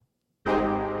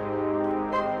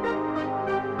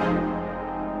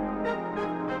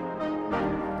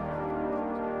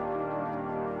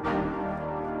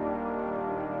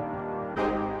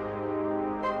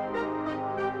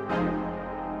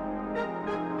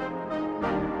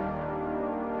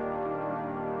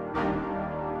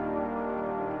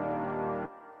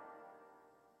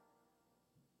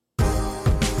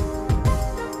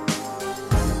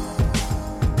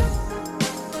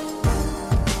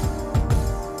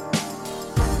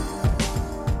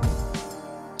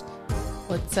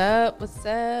What's up? What's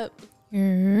up?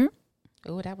 Mm-hmm.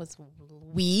 Oh, that was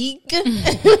weak.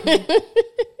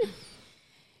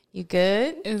 You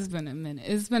good? It's been a minute.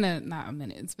 It's been not a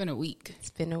minute. It's been a week. It's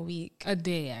been a week. A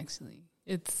day, actually.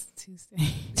 It's Tuesday.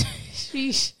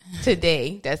 Sheesh.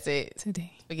 Today. That's it.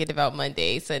 Today. Forget about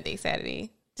Monday, Sunday,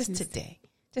 Saturday. Just Tuesday. Today.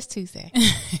 Just Tuesday.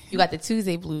 You got the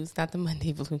Tuesday blues, not the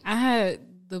Monday blues. I had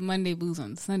the Monday blues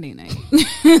on Sunday night.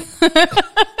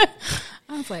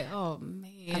 I was like, oh, man.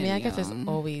 I mean, I guess it's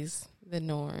always the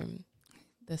norm.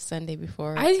 The Sunday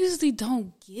before. I usually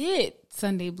don't get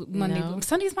Monday blues.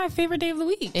 Sunday's my favorite day of the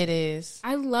week. It is.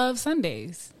 I love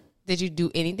Sundays. Did you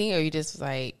do anything, or you just was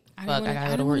like, fuck, I gotta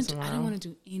go to work tomorrow? I don't want to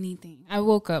do anything. I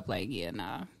woke up like, yeah,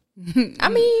 nah. I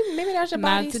mean, maybe that's your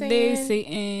body not today,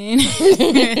 saying.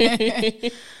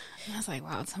 Satan. I was like,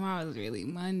 wow, tomorrow is really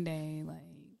Monday.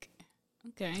 Like,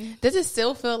 okay. Does it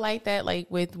still feel like that,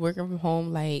 like with working from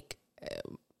home, like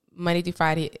Monday through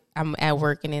Friday, I'm at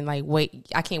work and then like, wait,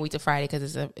 I can't wait till Friday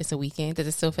because it's a weekend. Does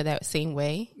it still feel that same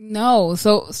way? No.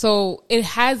 So it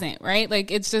hasn't, right? Like,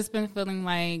 it's just been feeling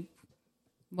like,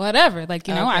 whatever, like,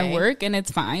 you know, okay. I work and it's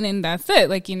fine and that's it,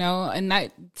 like, you know,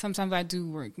 and sometimes I do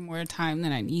work more time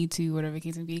than I need to, whatever the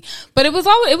case may be, but it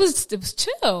was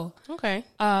chill. Okay.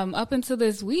 Up until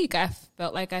this week, I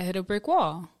felt like I hit a brick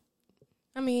wall.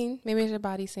 I mean, maybe it's your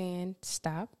body saying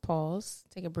stop, pause,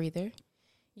 take a breather.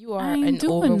 You are an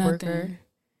overworker.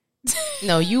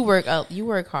 No, you work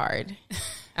hard.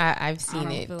 I've seen it.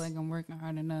 I don't feel like I'm working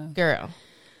hard enough, girl.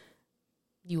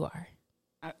 You are.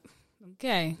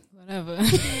 Okay, whatever.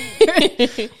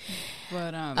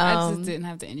 But I just didn't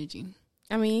have the energy.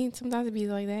 I mean, sometimes it be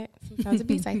like that. Sometimes it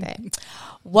be like that.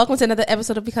 Welcome to another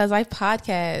episode of Because Life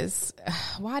Podcast.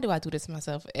 Why do I do this to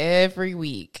myself every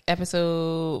week?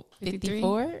 Episode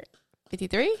 54?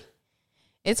 53?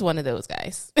 It's one of those,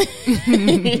 guys.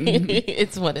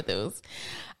 It's one of those.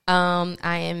 I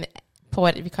am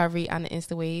Poetic Recovery on the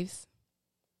Insta Waves.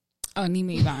 Oh,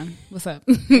 Nima Yvonne. What's up?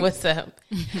 What's up?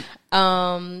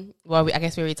 Well, I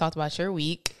guess we already talked about your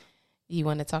week. You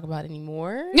want to talk about any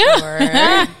more? Or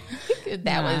that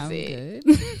was it.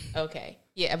 Good. Okay.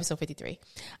 Yeah, episode 53.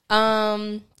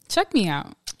 Check me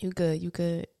out. You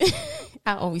good.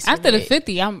 I always forget. After the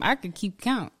 50, I could keep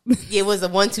count. It was a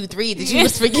 1, 2, 3 that you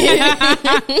was forgetting.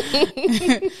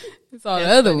 It's all the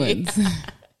other ones.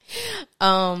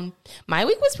 My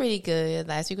week was pretty good.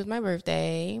 Last week was my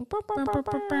birthday.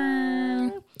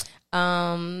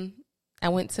 I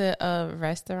went to a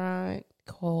restaurant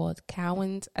called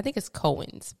Cowan's. I think it's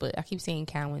Cohen's, but I keep saying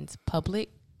Cowan's Public.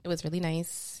 It was really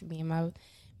nice. Me and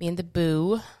the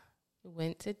boo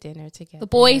went to dinner together. The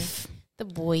boyf. It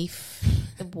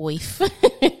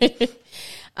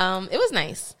was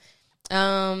nice.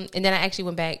 And then I actually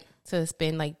went back to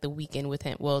spend like the weekend with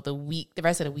him. Well, the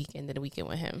rest of the weekend, and the weekend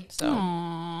with him. So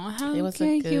it was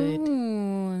a good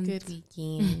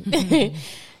weekend.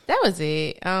 That was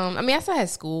it. I mean, I still had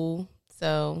school,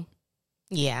 so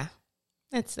yeah,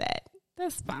 that's that.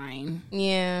 That's fine.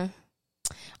 Yeah,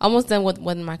 almost done with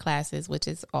one of my classes, which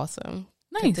is awesome.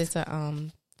 Nice. It's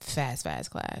a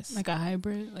fast class, like a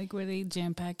hybrid, like where they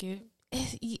jam pack it.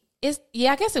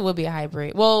 Yeah, I guess it would be a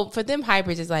hybrid. Well, for them,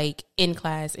 hybrids is like in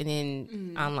class and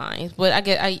then online. But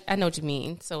I know what you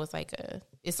mean. So it's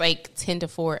like 10 to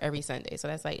 4 every Sunday. So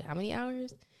that's like how many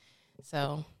hours?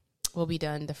 So we'll be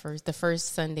done the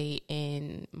first Sunday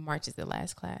in March is the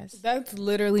last class. That's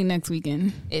literally next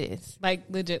weekend. It is like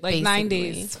legit, like basically 9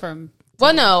 days from.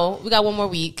 Well, no, we got one more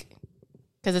week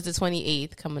because it's the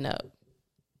 28th coming up.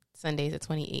 Sunday's the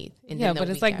 28th. And yeah, but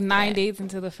it's like 9 days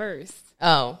until the 1st.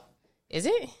 Oh. Is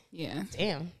it? Yeah.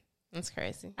 Damn. That's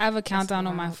crazy. I have a countdown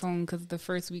on my phone because the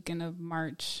first weekend of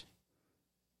March,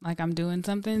 like I'm doing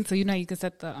something. So, you know, you can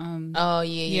set the... oh,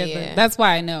 yeah. That's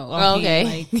why I know.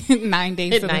 Okay. Like 9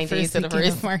 days to the first weekend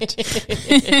of March.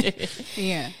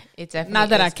 Yeah. It's definitely not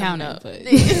that I counted, but...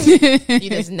 You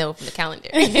just know from the calendar.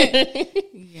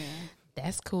 Yeah.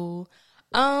 That's cool.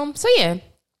 So, yeah.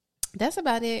 That's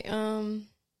about it. I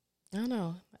don't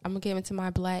know. I'm going to get into my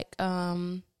black...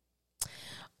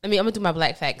 I'm gonna do my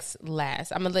black facts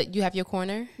last. I'm gonna let you have your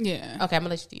corner. Yeah. Okay, I'm gonna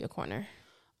let you do your corner.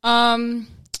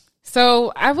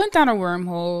 So I went down a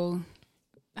wormhole.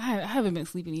 I haven't been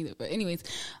sleeping either, but anyways,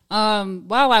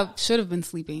 while I should have been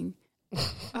sleeping,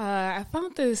 I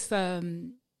found this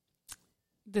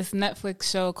Netflix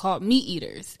show called Meat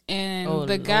Eaters, and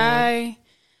the guy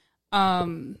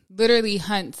literally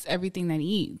hunts everything that he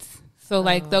eats. So,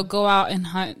 like, they'll go out and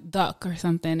hunt duck or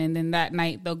something, and then that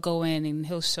night they'll go in and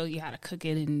he'll show you how to cook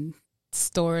it and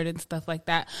store it and stuff like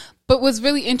that. But what's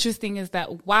really interesting is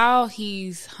that while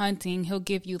he's hunting, he'll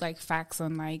give you, like, facts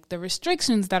on, like, the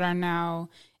restrictions that are now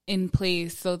in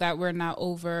place so that we're not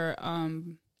over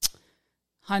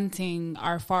hunting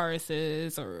our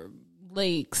forests or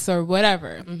lakes or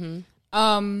whatever.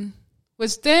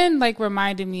 Which then like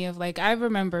reminded me of like, I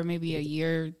remember maybe a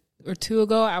year or two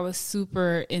ago, I was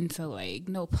super into like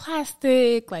no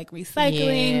plastic, like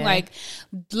recycling, like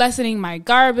lessening my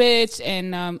garbage,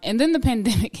 and then the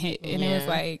pandemic hit, and it was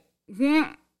like,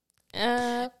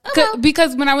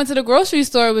 because when I went to the grocery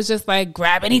store, it was just like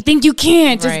grab anything you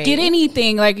can, just get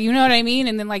anything, like, you know what I mean?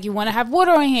 And then like you want to have water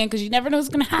on hand because you never know what's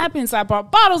gonna happen. So I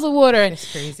bought bottles of water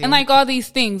and like all these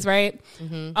things, right?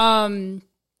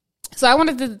 So I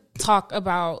wanted to talk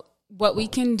about what we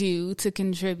can do to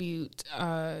contribute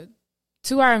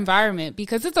to our environment,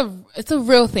 because it's a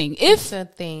real thing. If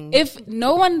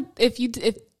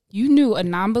you knew a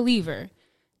non-believer,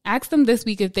 ask them this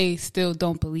week if they still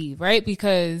don't believe, right?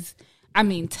 Because I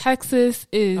mean, Texas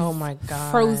is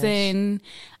frozen.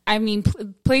 I mean,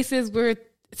 places where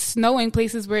it's snowing,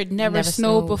 places where it never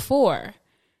snowed before.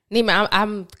 Nima,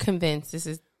 I'm convinced this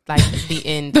is like the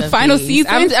end, the final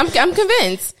season. I'm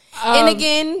convinced. And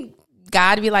again,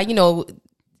 God be like, you know,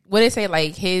 what they say,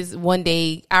 like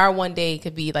our one day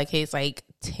could be like his like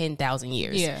 10,000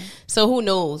 years. Yeah. So who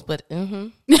knows? But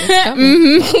it's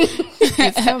coming.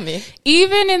 It's coming.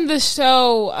 Even in the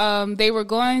show, they were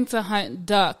going to hunt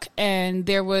duck, and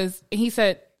he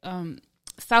said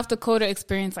South Dakota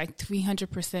experienced like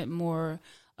 300% more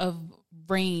of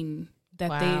rain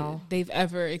that they've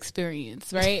ever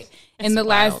experienced, right? In the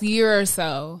last year or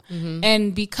so.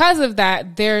 And because of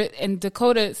that,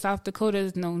 South Dakota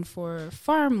is known for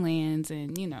farmlands,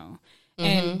 and you know,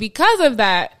 and because of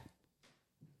that,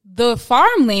 the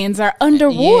farmlands are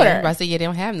underwater. They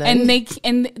don't have nothing.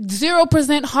 And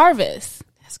 0% harvest.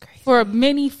 That's crazy. For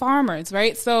many farmers,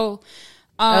 right? So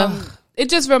it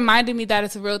just reminded me that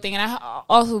it's a real thing. And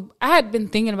I had been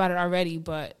thinking about it already,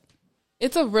 but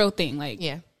it's a real thing. Like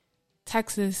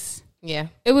Texas. Yeah.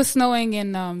 It was snowing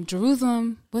in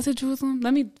Jerusalem. Was it Jerusalem?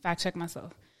 Let me fact check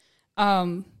myself.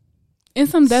 In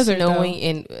some desert. Snowing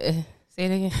in say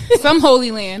it again. Some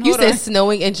holy land. You said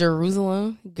snowing in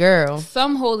Jerusalem? Girl.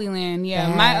 Some holy land,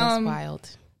 yeah. That's wild.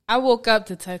 I woke up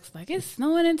to text like, it's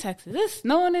snowing in Texas. It's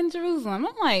snowing in Jerusalem.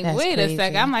 I'm like, that's wait crazy. A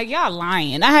second. I'm like, y'all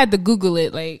lying. I had to Google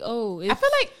it. Like, I feel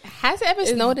like, has it ever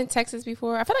snowed in Texas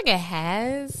before? I feel like it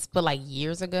has, but like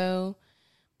years ago.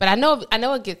 But I know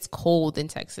it gets cold in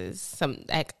Texas,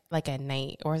 like at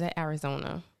night. Or is that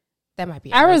Arizona? That might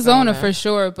be Arizona for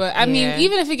sure. But I mean,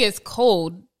 even if it gets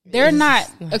cold, they're not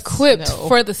equipped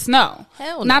for the snow.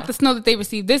 Hell no. Not the snow that they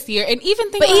received this year. And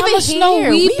even think about how much snow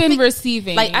we've been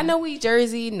receiving. Like, I know we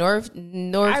Jersey, north,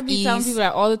 I be telling people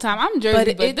that all the time. I'm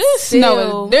Jersey, but this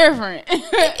snow is different.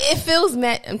 It feels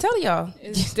mad. I'm telling y'all.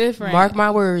 It's different. Mark my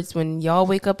words. When y'all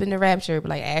wake up in the rapture, but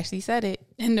like, I actually said it.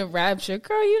 In the rapture.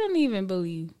 Girl, you don't even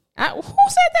believe. Who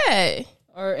said that?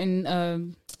 Or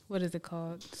in, what is it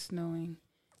called? Snowing.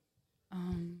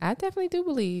 I definitely do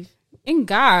believe. In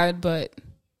God, but...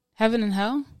 Heaven and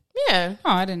hell? Yeah.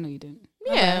 Oh, I didn't know you didn't.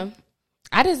 Yeah. Okay.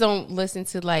 I just don't listen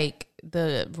to like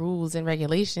the rules and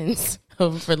regulations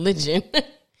of religion.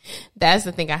 That's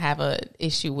the thing I have a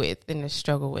issue with and a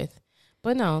struggle with.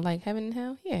 But no, like heaven and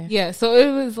hell, yeah. Yeah, so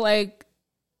it was like,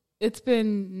 it's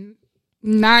been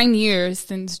 9 years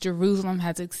since Jerusalem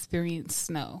has experienced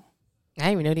snow. I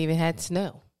didn't even know they even had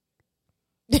snow.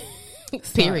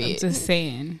 Period. I'm just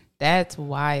saying. That's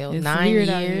wild. It's 9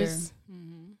 years.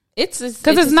 It's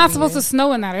because it's not supposed to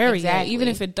snow in that area. Exactly. Even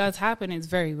if it does happen, it's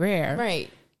very rare. Right.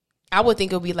 I would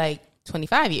think it would be like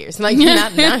 25 years, like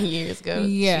not 9 years ago.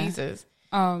 Yeah. Jesus.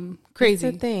 Crazy.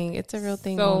 It's a thing. It's a real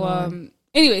thing. So,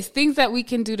 anyways, things that we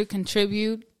can do to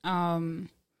contribute.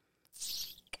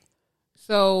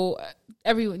 So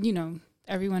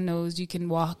everyone knows you can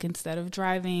walk instead of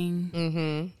driving.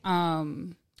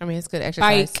 Mm-hmm. I mean, it's good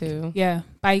exercise too. Yeah,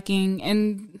 biking.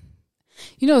 And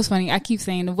you know what's funny? I keep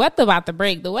saying the weather about to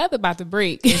break. The weather about to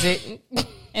break. Is it?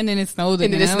 And then it snows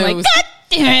again. And then it snows. I'm like, God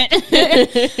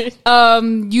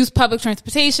damn it. Use public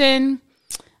transportation.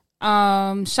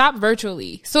 Shop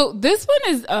virtually. So this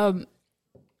one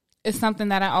is something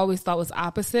that I always thought was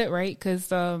opposite, right?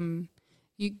 Because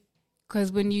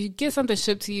when you get something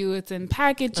shipped to you, it's in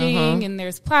packaging and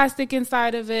there's plastic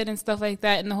inside of it and stuff like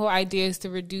that. And the whole idea is to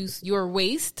reduce your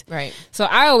waste. Right. So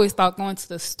I always thought going to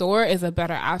the store is a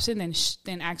better option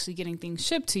than actually getting things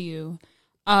shipped to you.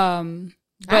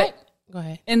 But go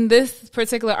ahead. In this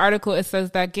particular article, it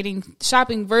says that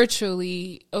shopping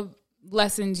virtually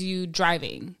lessens you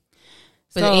driving.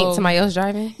 But it ain't somebody else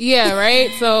driving? Yeah, right?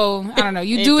 So, I don't know.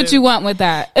 You do what you want with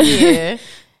that. Yeah.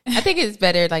 I think it's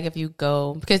better like if you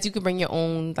go, because you can bring your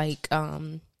own like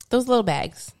those little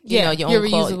bags. You know, your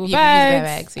reusable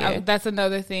bags. That's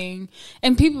another thing.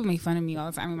 And people make fun of me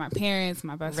all the time. I mean, my parents,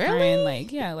 my best friend.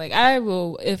 Like, yeah, like I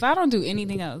will, if I don't do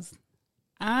anything else,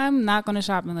 I'm not going to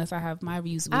shop unless I have my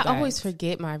reusable bags. I always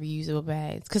forget my reusable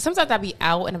bags. Because sometimes I'll be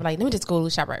out and I'm like, let me just go to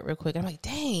the shop real quick. And I'm like,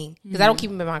 dang. Because I don't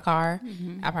keep them in my car.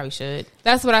 I probably should.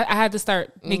 That's what I had to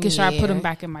start making sure I put them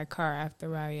back in my car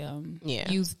after I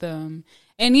use them.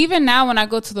 And even now when I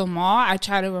go to the mall, I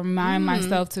try to remind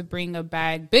myself to bring a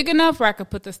bag big enough where I could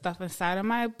put the stuff inside of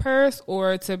my purse,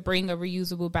 or to bring a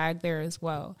reusable bag there as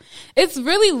well. It's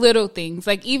really little things.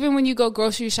 Like even when you go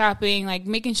grocery shopping, like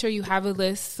making sure you have a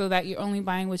list so that you're only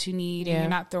buying what you need and you're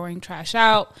not throwing trash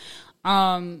out.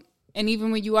 And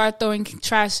even when you are throwing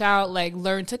trash out, like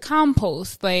learn to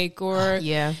compost, like, or,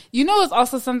 you know, it's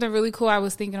also something really cool I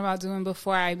was thinking about doing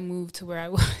before I moved to where I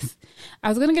was. I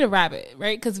was going to get a rabbit,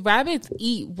 right? Because rabbits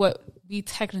eat what we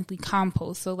technically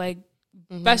compost. So like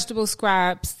vegetable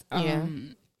scraps,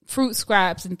 fruit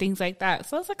scraps and things like that.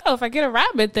 So I was like, oh, if I get a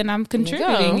rabbit, then I'm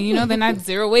contributing, you know, then I have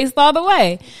zero waste all the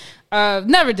way.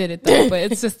 Never did it though, but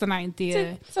it's just an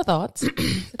idea. It's a thought.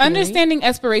 Understanding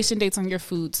expiration dates on your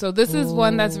food. So this is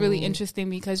one that's really interesting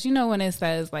because you know when it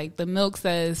says like the milk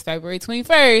says February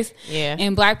 21st,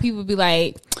 and black people be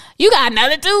like, you got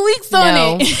another 2 weeks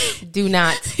on it. Do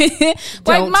not.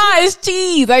 Like Ma is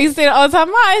cheese. I used to say it all the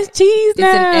time. Ma is cheese now.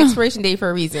 It's an expiration date for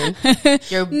a reason. But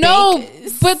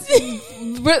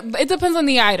it depends on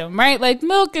the item, right? Like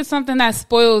milk is something that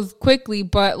spoils quickly,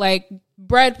 but like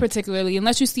bread particularly,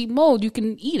 unless you see mold, you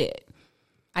can eat it.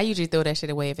 I usually throw that shit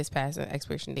away if it's past the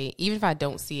expiration date, even if I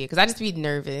don't see it, because I just be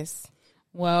nervous.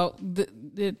 Well,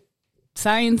 the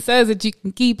science says that you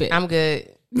can keep it. I'm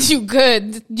good. You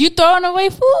good. You throwing away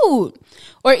food.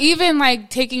 Or even like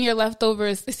taking your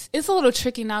leftovers. It's a little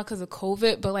tricky now because of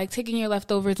COVID, but like taking your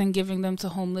leftovers and giving them to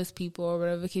homeless people or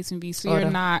whatever the case may be. So you're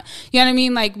not, you know what I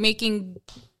mean? Like making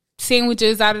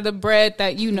sandwiches out of the bread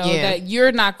that you know that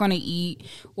you're not going to eat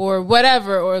or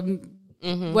whatever, or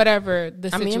whatever the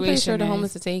situation is. I'm pretty sure the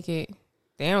homeless will take it.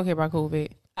 They don't care about COVID.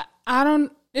 I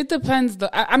don't. It depends.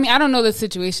 I mean, I don't know the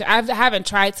situation. I haven't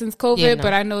tried since COVID,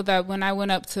 but I know that when I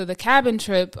went up to the cabin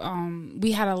trip,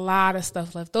 we had a lot of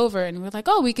stuff left over, and we were like,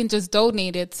 "Oh, we can just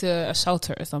donate it to a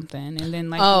shelter or something." And then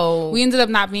like, we ended up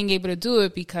not being able to do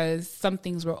it because some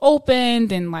things were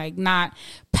opened and like not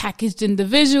packaged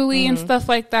individually and stuff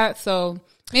like that. So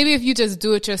maybe if you just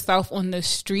do it yourself on the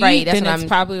street, then it's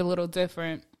probably a little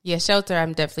different. Yeah, shelter.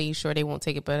 I'm definitely sure they won't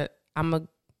take it, but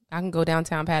I can go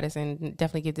downtown Patterson and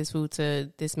definitely get this food to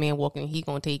this man walking. He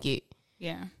gonna take it.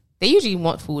 Yeah. They usually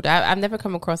want food. I've never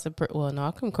come across I've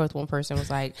come across one person was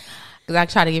like, because I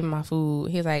tried to give him my food.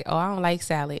 He was like, oh, I don't like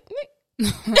salad. You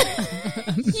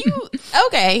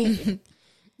okay?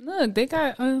 Look, they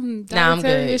got I'm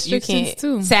good. Restrictions you can't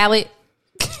too. Salad.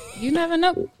 You never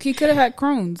know. He could have had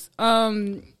Crohn's.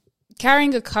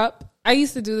 Carrying a cup. I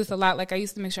used to do this a lot. Like I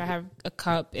used to make sure I have a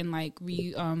cup and like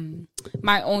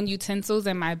my own utensils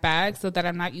in my bag so that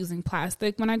I'm not using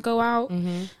plastic when I go out.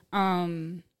 I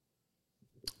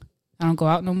don't go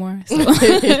out no more. So.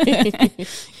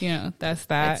 You know, that's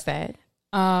that. That's sad.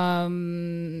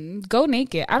 Go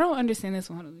naked. I don't understand this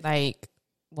one. Like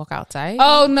walk outside?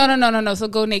 Oh, no. So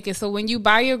go naked. So when you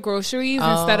buy your groceries,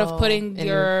 instead of putting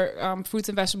your fruits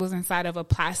and vegetables inside of a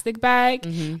plastic bag,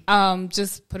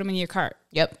 just put them in your cart.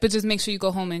 Yep. But just make sure you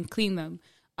go home and clean them.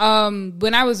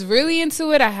 When I was really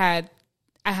into it, I had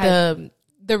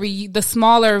the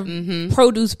smaller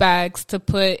produce bags to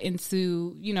put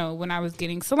into, you know, when I was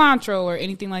getting cilantro or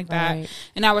anything like that. Right.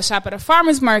 And I would shop at a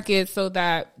farmer's market so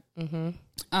that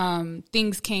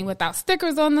things came without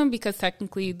stickers on them, because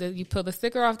technically you peel the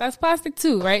sticker off, that's plastic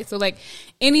too, right? So like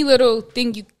any little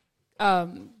thing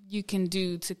you can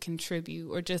do to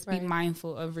contribute or just be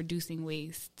mindful of reducing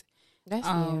waste. That's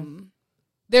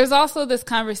There's also this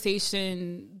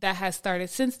conversation that has started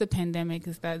since the pandemic,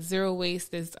 is that zero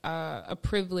waste is a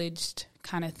privileged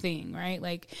kind of thing, right?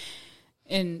 Like,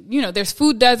 and you know, there's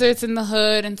food deserts in the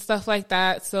hood and stuff like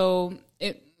that. So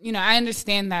I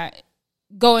understand that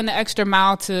going the extra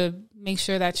mile to make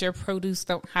sure that your produce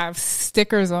don't have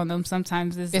stickers on them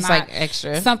sometimes it's not like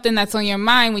extra something that's on your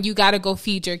mind when you got to go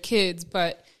feed your kids.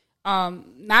 But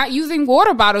not using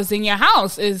water bottles in your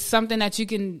house is something that you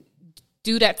can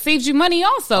do that saves you money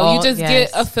also. You just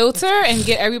get a filter and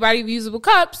get everybody reusable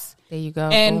cups. There you go.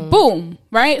 And boom,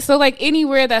 right? So like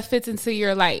anywhere that fits into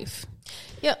your life.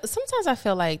 Yeah, sometimes I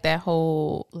feel like that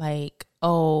whole like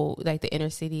the inner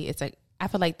city, it's like I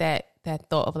feel like that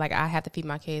thought of like I have to feed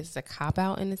my kids is a cop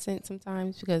out in a sense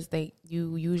sometimes, because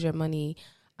you use your money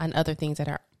on other things that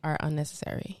are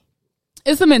unnecessary.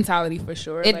 It's a mentality for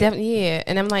sure. It definitely, yeah.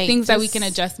 And I'm like, things that we can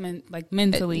adjust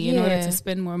mentally in order to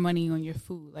spend more money on your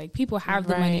food. Like, people have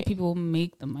the money, people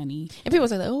make the money. And people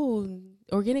say, like, oh,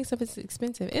 organic stuff is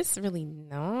expensive. It's really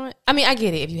not. I mean, I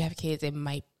get it. If you have kids, it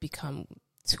might become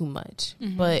too much.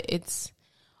 But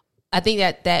I think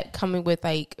that coming with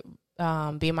like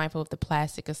being mindful of the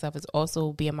plastic and stuff is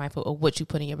also being mindful of what you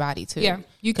put in your body too. Yeah,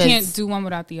 you can't do one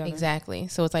without the other. Exactly.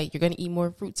 So it's like you're going to eat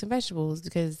more fruits and vegetables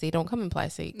because they don't come in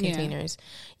plastic containers.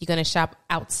 You're going to shop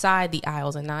outside the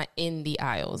aisles and not in the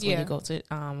aisles when you go to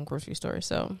grocery stores.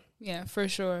 So yeah, for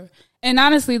sure. And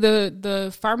honestly,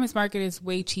 the farmers market is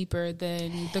way cheaper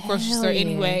than the grocery store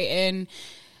anyway. And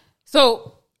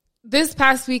so this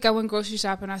past week I went grocery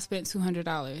shopping. I spent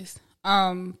 $200.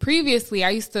 Previously I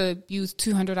used to use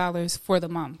 $200 for the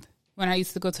month when I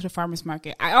used to go to the farmer's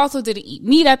market. I also didn't eat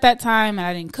meat at that time, and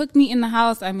I didn't cook meat in the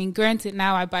house. I mean, granted,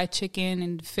 now I buy chicken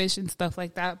and fish and stuff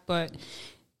like that, but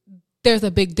there's a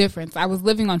big difference. I was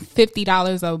living on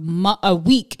 $50 a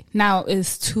week. Now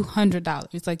it's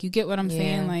 $200. Like, you get what I'm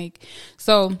saying? Like,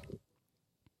 so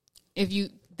if you,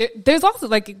 there's also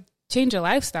like change your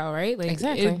lifestyle, right? Like,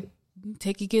 exactly.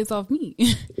 Take your kids off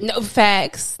meat. No,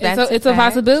 facts. It's a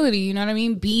possibility. You know what I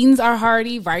mean? Beans are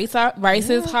hearty. Rice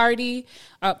is hearty.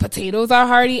 Potatoes are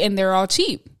hearty, and they're all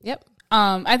cheap. Yep.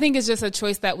 I think it's just a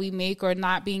choice that we make, or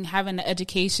not having the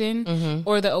education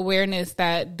or the awareness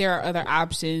that there are other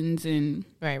options, and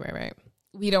right.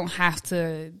 We don't have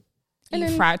to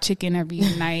eat fried chicken every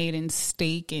night and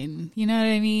steak, and you know what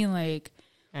I mean? Like,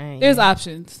 there's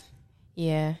options.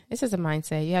 Yeah, it's just a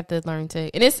mindset. You have to learn to,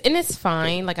 and it's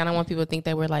fine. Like, I don't want people to think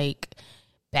that we're like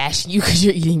bashing you because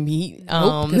you're eating meat.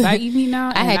 Because I eat meat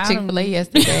now. I had Chick-fil-A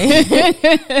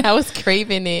yesterday. I was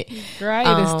craving it. Right,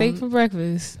 I ate a steak for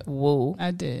breakfast. Whoa,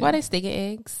 I did. Why they steak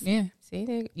and eggs? Yeah,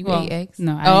 you ate eggs?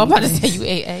 No, I'm about to say you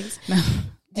ate eggs. No,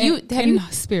 have you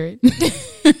spirit?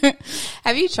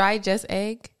 Have you tried just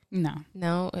egg?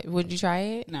 No. Would you try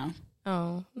it? No.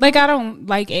 Oh, like, I don't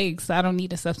like eggs. So I don't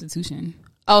need a substitution.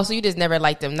 Oh, so you just never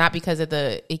liked them, not because of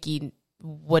the icky,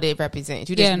 what it represents.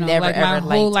 You just never like, ever liked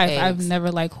my whole life, eggs. I've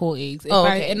never liked whole eggs.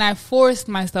 Okay. And I forced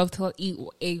myself to eat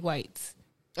egg whites.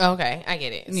 Okay, I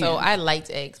get it. Yeah. So I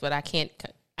liked eggs, but I can't.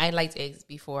 I liked eggs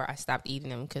before I stopped eating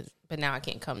them, but now I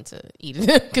can't come to eating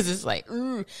them because it's like,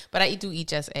 but I do eat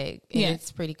just egg, and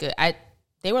it's pretty good.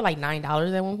 They were like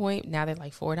 $9 at one point. Now they're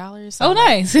like $4. So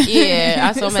nice. Yeah,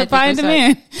 I saw them at supply and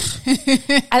demand.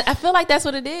 I feel like that's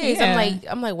what it is. Yeah.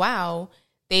 I'm like, wow.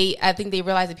 I think they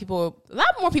realize that a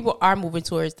lot more people are moving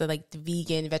towards the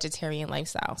vegan, vegetarian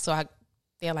lifestyle. So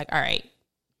they're like, all right,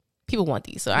 people want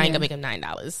these, so I ain't gonna make them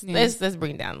 $9. Yeah. Let's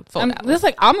bring it down $4. That's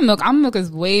like almond milk. Almond milk is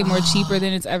way more cheaper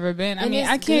than it's ever been. I mean,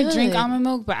 I can't drink almond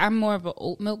milk, but I'm more of an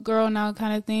oat milk girl now,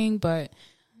 kind of thing. But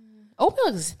oat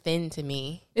milk is thin to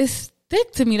me. It's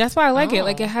thick to me. That's why I like it.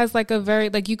 Like, it has like a very,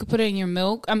 like, you could put it in your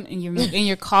milk, in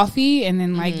your coffee, and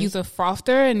then like use a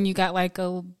frother, and you got like I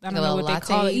don't know what they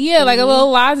call it. Yeah, like a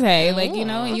little latte. Like, you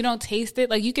know, and you don't taste it.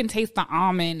 Like, you can taste the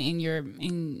almond in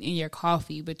your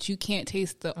coffee, but you can't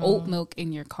taste the oat milk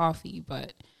in your coffee.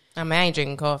 But I mean, I ain't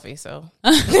drinking coffee, so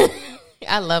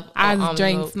I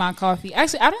drank milk. my coffee.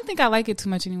 Actually, I don't think I like it too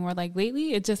much anymore. Like,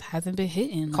 lately, it just hasn't been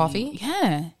hitting. Coffee? Like,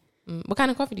 yeah. What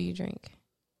kind of coffee do you drink?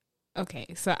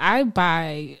 Okay, so I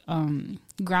buy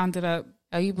grounded up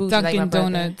you bougie Dunkin' like my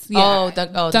Donuts. Yeah.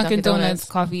 Dunkin' Donuts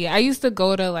coffee. I used to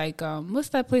go to like what's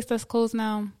that place that's closed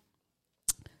now?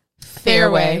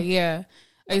 Fairway. Yeah,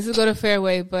 I used to go to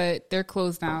Fairway, but they're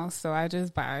closed now. So I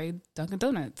just buy Dunkin'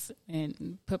 Donuts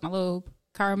and put my little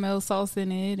caramel sauce in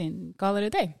it and call it a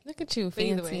day. Look at you,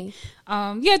 fancy.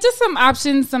 Yeah, just some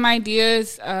options, some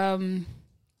ideas. That's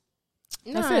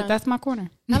it. That's my corner.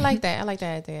 I like that. I like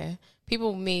that idea.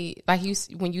 People make, like you,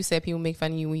 when you said people make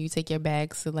fun of you when you take your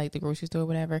bags to like the grocery store or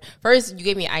whatever. First, you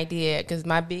gave me an idea because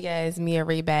my big ass Mia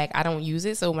Ray bag, I don't use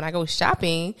it. So when I go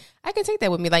shopping, I can take that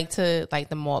with me, like to like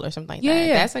the mall or something like that.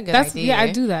 Yeah, that's a good idea. Yeah,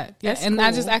 I do that. Yeah, and cool.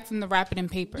 I just ask them to wrap it in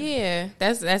paper. Yeah,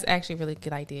 that's actually a really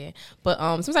good idea. But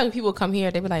sometimes when people come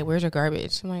here, they be like, "Where's your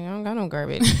garbage?" I'm like, "I don't got no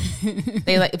garbage."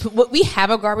 They like, we have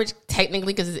a garbage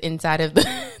technically because it's inside of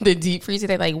the deep freezer.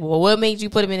 They like, well, what made you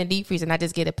put them in a deep freezer and not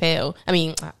just get a pail? I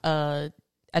mean, a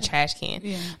trash can.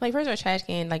 Yeah. Like, first of all, a trash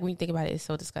can, like, when you think about it, it's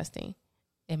so disgusting,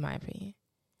 in my opinion.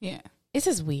 Yeah. It's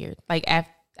just weird. Like, I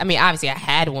mean, obviously, I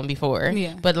had one before.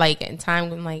 Yeah. But, like, in time,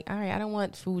 I'm like, all right, I don't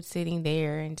want food sitting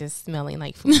there and just smelling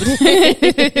like food.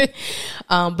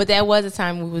 But that was a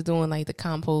time we was doing, like, the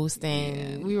compost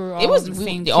and... Yeah, we were all on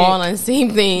the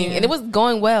same thing. Yeah. And it was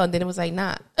going well, and then it was like,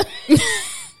 nah. And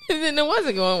then it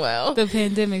wasn't going well. The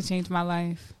pandemic changed my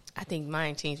life. I think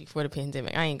mine changed before the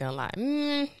pandemic. I ain't gonna lie.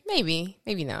 Maybe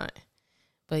not.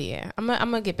 But yeah, I'm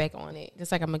gonna get back on it.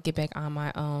 Just like I'm gonna get back on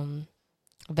my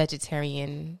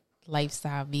vegetarian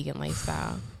lifestyle, vegan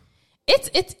lifestyle.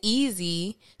 It's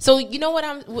easy. So you know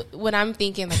what I'm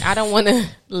thinking. Like I don't want to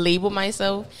label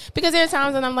myself because there are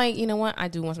times when I'm like, you know what, I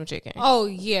do want some chicken. Oh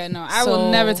yeah, no, I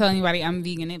will never tell anybody I'm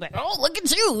vegan. They're like, oh, look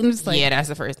at you. And it's like, yeah, that's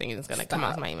the first thing that's gonna come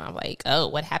out of my mouth. Like, oh,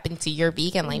 what happened to your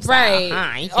vegan lifestyle?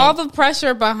 Right. All the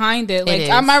pressure behind it. Like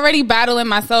I'm already battling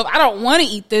myself. I don't want to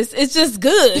eat this. It's just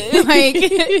good. Like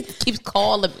keeps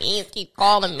calling me.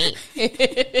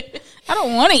 I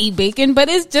don't want to eat bacon, but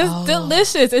it's just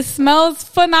delicious. It smells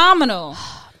phenomenal.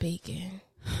 Bacon.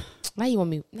 Now you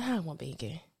want me? Now I want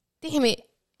bacon. Damn it!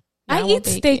 I eat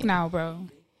steak now, bro.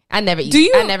 I never eat.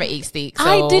 I never ate steak. So.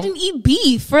 I didn't eat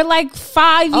beef for like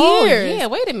 5 years. Oh yeah,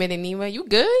 wait a minute, Nima, you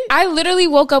good? I literally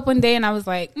woke up one day and I was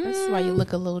like, that's why you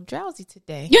look a little drowsy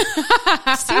today.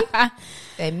 See?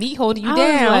 That meat holding you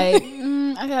down. Like,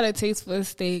 I got a taste for a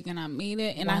steak, and I made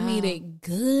it, and I made it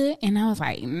good. And I was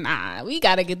like, nah, we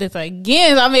gotta get this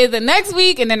again. So I made it the next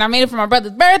week, and then I made it for my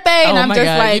brother's birthday, and I'm just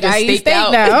God, like, I eat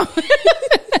steak now.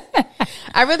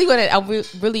 I really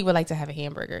would like to have a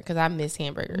hamburger because I miss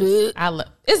hamburgers.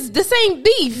 It's the same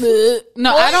beef.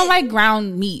 No, what? I don't like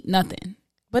ground meat, nothing.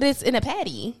 But it's in a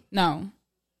patty. No.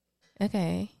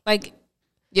 Okay. Like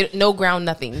no ground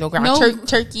nothing. No ground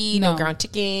turkey, no ground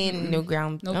chicken, no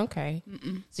ground. Nope. Okay.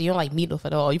 Mm-mm. So you don't like meatloaf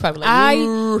at all. You probably like, I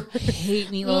hate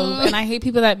meatloaf. And I hate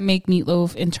people that make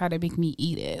meatloaf and try to make me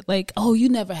eat it. Like, oh, you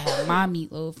never had my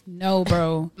meatloaf. No,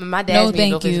 bro. My dad's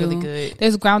meatloaf is really good.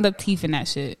 There's ground up teeth in that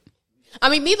shit. I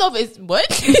mean, meatloaf is what?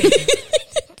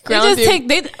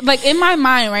 Like in my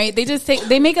mind, right?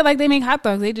 They make it like they make hot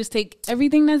dogs. They just take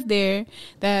everything that's there,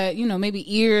 that, you know,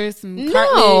 maybe ears, some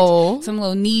cartilage, some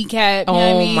little kneecap. You know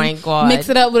what I mean? My God. Mix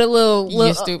it up with a little.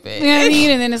 You're stupid. You know what I mean?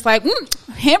 And then it's like,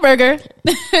 hamburger.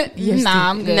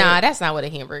 I'm good. Nah, that's not what a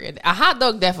hamburger. A hot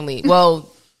dog, definitely.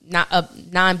 Well, not a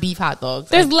non-beef hot dog.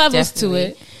 There's levels to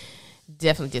it.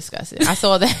 Definitely disgusting. I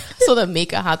saw them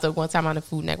make a hot dog one time on the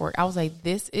Food Network. I was like,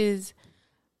 this is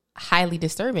highly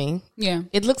disturbing. Yeah,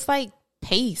 it looks like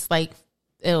paste. Like,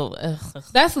 ew.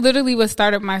 That's literally what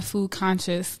started my food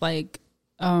conscious. Like,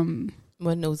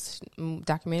 one of those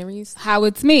documentaries, how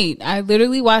it's made. I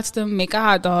literally watched them make a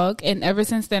hot dog, and ever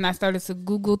since then, I started to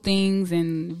Google things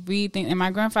and read things. And my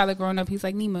grandfather, growing up, he's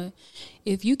like, Nima,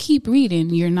 if you keep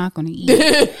reading, you're not going to eat.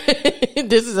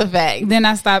 This is a fact. Then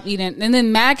I stopped eating. And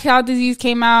then mad cow disease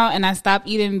came out, and I stopped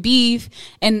eating beef.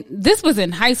 And this was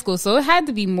in high school, so it had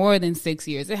to be more than 6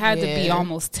 years. It had to be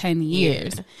almost 10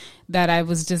 years that I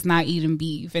was just not eating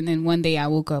beef. And then one day I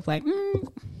woke up like,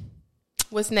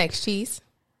 what's next, cheese?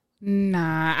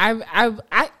 Nah,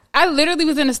 I literally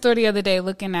was in a store the other day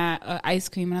looking at ice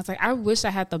cream, and I was like, I wish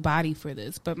I had the body for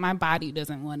this, but my body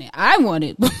doesn't want it. I want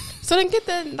it. So then get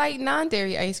the like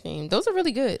non-dairy ice cream. Those are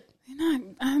really good. They're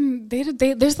not.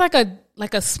 There's like a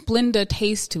Splenda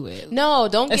taste to it. No,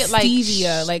 don't get like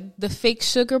stevia, like the fake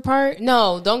sugar part.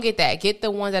 No, don't get that. Get the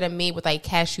ones that are made with like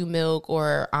cashew milk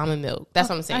or almond milk. That's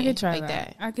what I'm saying. I could try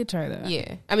that. I could try that.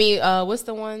 Yeah. I mean, what's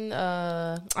the one?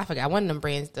 I forgot. One of them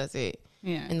brands does it.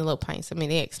 Yeah. In the little pints. I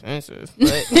mean, they're expensive.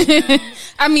 But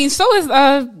I mean, so is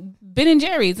Ben and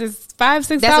Jerry's. It's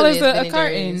 $5-6 a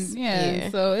carton. Yeah.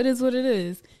 So it is what it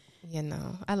is. Yeah,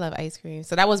 no. I love ice cream.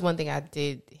 So that was one thing I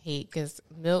did hate, because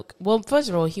milk. Well, first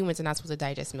of all, humans are not supposed to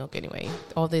digest milk anyway.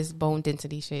 All this bone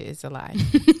density shit is a lie.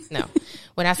 No,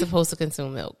 we're not supposed to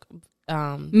consume milk.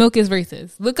 Milk is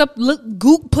racist.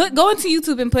 Go into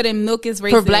YouTube and put in milk is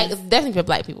racist. Definitely for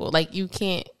black people. Like we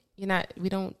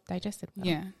don't digest it well.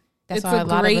 Yeah. That's why a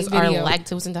lot of us are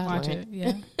lactose intolerant.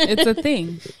 Yeah, it's a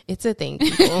thing. It's a thing,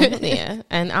 people. Yeah,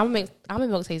 and almond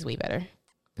milk tastes way better.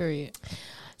 Period.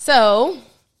 So,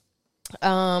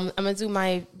 I'm gonna do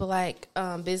my black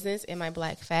business and my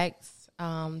black facts.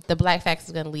 The black facts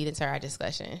is gonna lead into our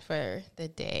discussion for the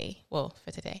day. Well,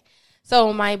 for today.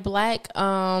 So my black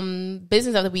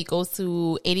business of the week goes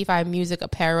to 85 Music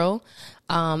Apparel.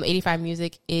 85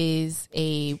 Music is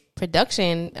a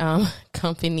production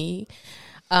company.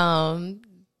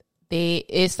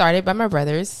 It started by my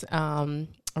brothers,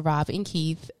 Rob and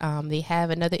Keith. They have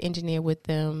another engineer with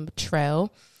them,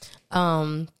 Trell.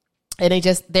 And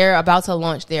they're about to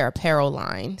launch their apparel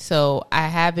line. So I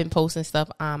have been posting stuff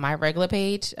on my regular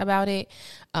page about it.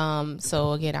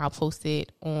 So again, I'll post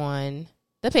it on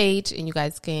the page, and you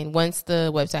guys can, once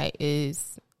the website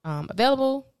is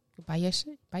available, buy your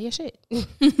shit.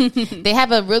 They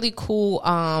have a really cool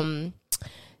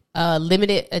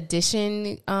limited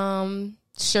edition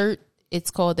shirt.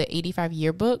 It's called the 85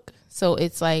 Yearbook. So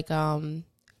it's like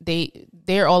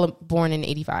they're all born in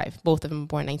 85. Both of them were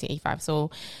born in 1985.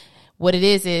 So what it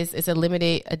is it's a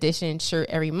limited edition shirt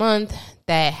every month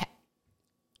that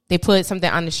they put something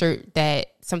on the shirt that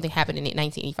something happened in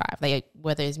 1985, like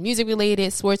whether it's music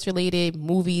related, sports related,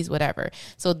 movies, whatever.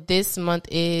 So this month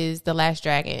is The Last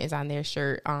Dragon is on their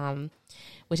shirt,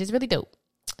 which is really dope.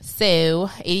 So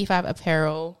 85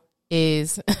 Apparel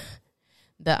is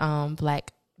the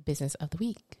Black Business of the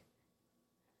Week.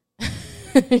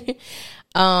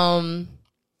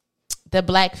 The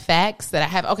Black Facts that I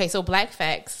have. Okay, so Black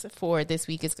Facts for this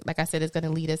week is, like I said, is going to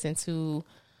lead us into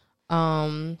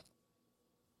the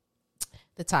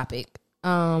topic.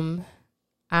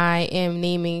 I am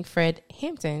naming Fred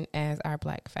Hampton as our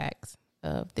Black Facts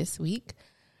of this week.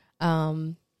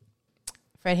 Fred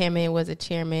Hampton was a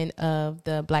chairman of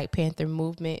the Black Panther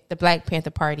movement, the Black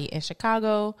Panther Party in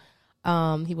Chicago.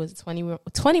 He was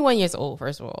 21 years old,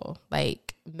 first of all,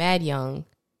 like mad young,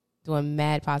 doing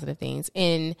mad positive things.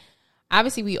 And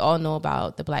obviously we all know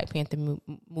about the Black Panther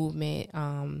movement,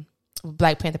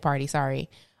 Black Panther Party, sorry.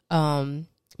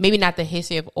 Maybe not the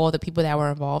history of all the people that were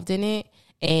involved in it.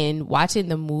 And watching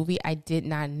the movie, I did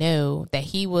not know that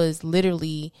he was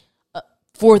literally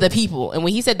for the people. And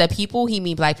when he said the people, he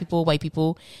mean Black people, white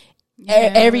people,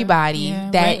 everybody.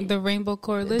 That the Rainbow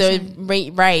Coalition.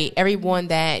 Right. Everyone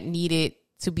that needed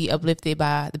to be uplifted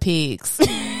by the pigs.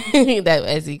 That,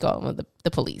 as he called them,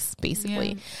 the police,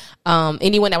 basically. Yeah.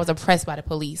 Anyone that was oppressed by the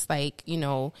police, like, you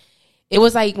know, it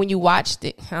was like when you watched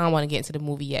it, I don't want to get into the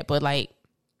movie yet, but like,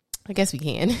 I guess we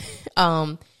can.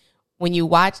 When you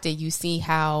watched it, you see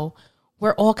how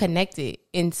we're all connected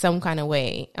in some kind of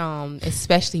way,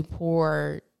 especially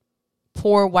poor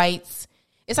whites.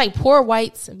 It's like poor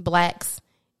whites, blacks,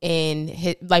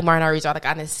 and like minorities are like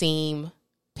on the same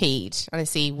page, on the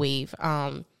same wave.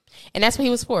 And that's what he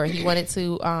was for. He wanted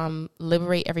to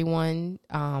liberate everyone.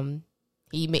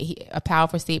 He made a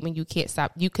powerful statement. You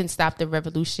can stop the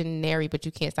revolutionary, but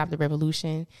you can't stop the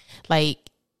revolution. Like,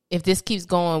 if this keeps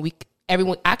going,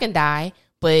 I can die,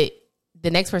 but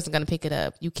the next person's going to pick it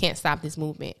up. You can't stop this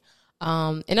movement.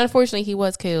 And unfortunately, he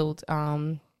was killed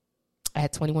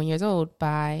at 21 years old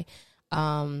by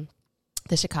the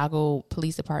Chicago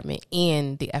Police Department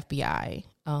and the FBI.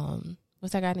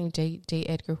 What's that guy named J.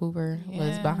 Edgar Hoover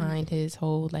was behind his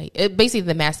whole, like, basically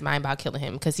the mastermind about killing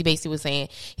him, because he basically was saying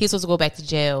he was supposed to go back to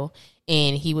jail,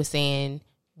 and he was saying,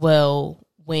 well,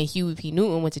 when Huey P.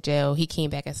 Newton went to jail, he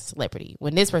came back as a celebrity.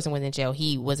 When this person went in jail,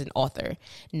 he was an author.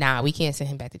 Nah, we can't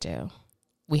send him back to jail.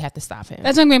 We have to stop him.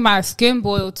 That's what made my skin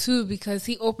boil too, because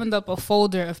he opened up a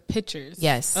folder of pictures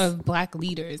of black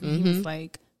leaders, and he was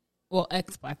like, well,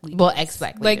 ex-black leaders.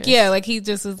 Like, yeah, like he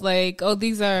just was like, oh,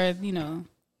 these are, you know,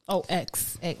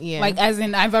 ex. Yeah. Like, as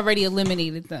in, I've already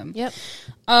eliminated them. Yep.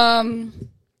 When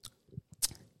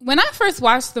I first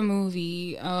watched the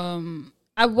movie,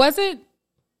 I wasn't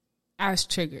as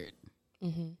triggered,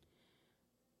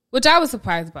 which I was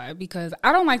surprised by, because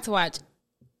I don't like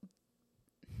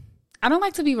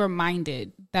to be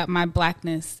reminded that my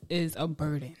blackness is a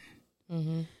burden.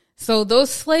 So those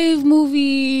slave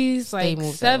movies, like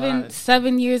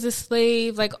 7 Years a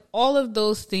Slave, like all of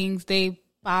those things, they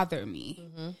bother me.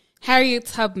 Harriet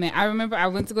Tubman. I remember I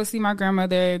went to go see my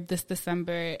grandmother this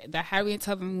December. The Harriet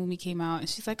Tubman movie came out, and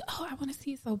she's like, oh, I want to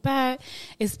see it so bad.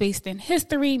 It's based in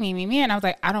history, me. And I was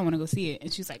like, I don't want to go see it.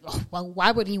 And she's like, oh, well,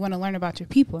 why wouldn't you want to learn about your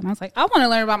people? And I was like, I want to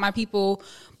learn about my people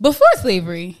before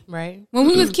slavery. Right. When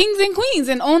we was kings and queens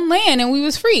and owned land and we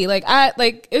was free.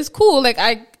 It's cool. Like,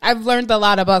 I've learned a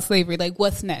lot about slavery. Like,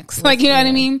 what's next? Like, you know what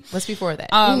I mean? What's before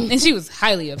that? And she was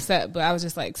highly upset, but I was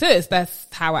just like, sis, that's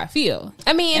how I feel.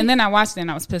 I mean, and then I watched it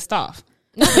and I was pissed off.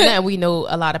 Now we know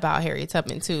a lot about Harriet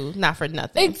Tubman too, not for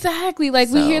nothing. Exactly. Like,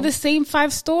 we hear the same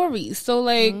 5 stories. So,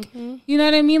 like, you know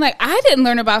what I mean? Like, I didn't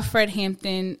learn about Fred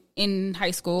Hampton in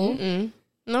high school.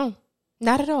 No,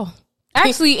 not at all.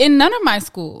 Actually, in none of my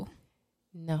school.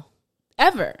 No.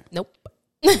 Ever. Nope.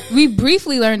 We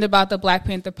briefly learned about the Black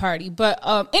Panther Party, but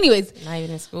anyways, not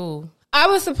even in school. I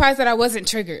was surprised that I wasn't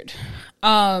triggered.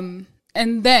 And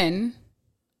then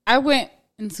I went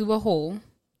into the whole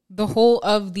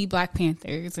of the Black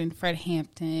Panthers and Fred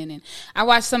Hampton, and I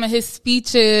watched some of his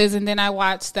speeches, and then I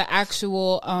watched the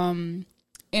actual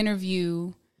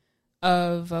interview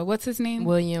of what's his name?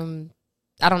 William.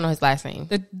 I don't know his last name.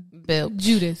 Bill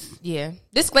Judas. Yeah.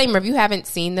 Disclaimer: if you haven't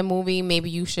seen the movie,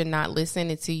 maybe you should not listen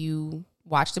until you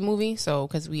watch the movie. So,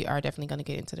 because we are definitely going to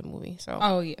get into the movie. So.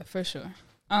 Oh yeah, for sure.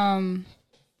 I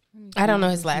don't know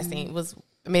his last name.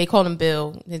 They called him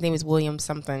Bill. His name is William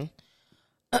something.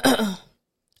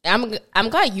 I'm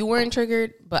glad you weren't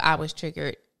triggered, but I was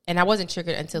triggered, and I wasn't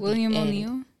triggered until William the end.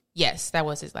 O'Neill. Yes, that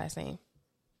was his last name.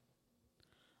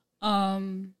 I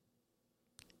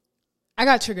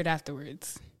got triggered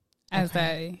afterwards, as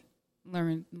I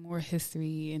learn more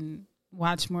history and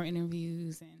watch more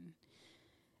interviews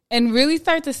and really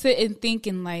start to sit and think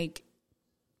and like,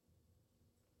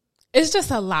 it's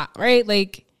just a lot, right?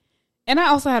 Like, and I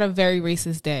also had a very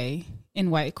racist day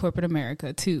in white corporate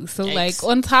America too. So Yikes. Like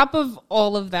on top of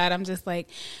all of that, I'm just like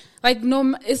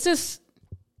no, it's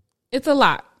a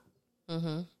lot.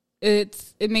 Mm-hmm.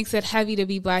 It makes it heavy to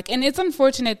be Black, and it's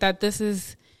unfortunate that this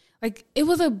is like, it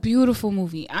was a beautiful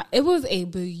movie. It was a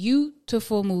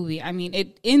beautiful movie. I mean,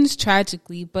 it ends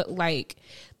tragically, but like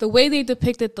the way they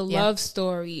depicted the love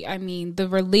story, I mean, the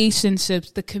relationships,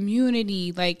 the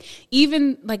community, like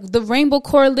even like the Rainbow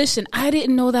Coalition. I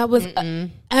didn't know that was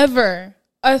ever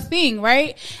a thing,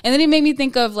 right? And then it made me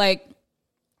think of like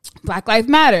Black Lives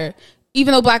Matter,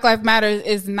 even though Black Lives Matter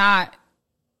is not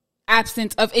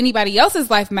absent of anybody else's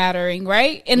life mattering,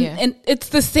 right? And it's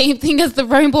the same thing as the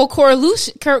Rainbow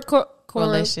Coalition.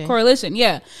 Coalition,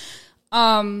 yeah.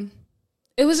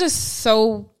 It was just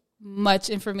so much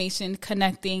information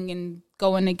connecting and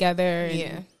going together.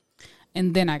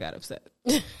 And then I got upset.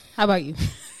 How about you?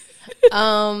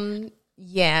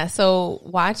 Yeah, so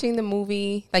watching the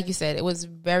movie, like you said, it was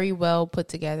very well put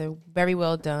together, very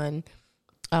well done.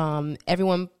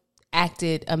 Everyone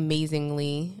acted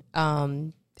amazingly.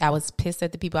 I was pissed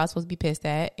at the people I was supposed to be pissed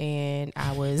at, and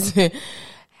I was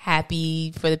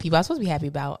happy for the people I was supposed to be happy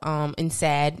about, and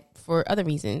sad for other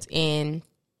reasons. And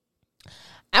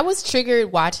I was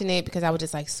triggered watching it because I was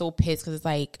just like so pissed because it's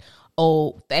like,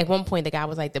 oh, at one point the guy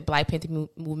was like the Black Panther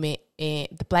movement and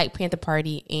the Black Panther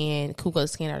Party and Ku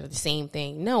Klux Klan are the same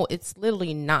thing. No, it's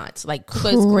literally not. Like Ku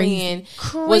Klux Klan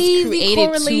was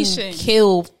created to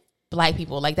kill Black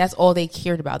people. Like that's all they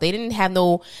cared about. They didn't have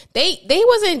no, they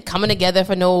wasn't coming together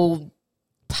for no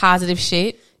positive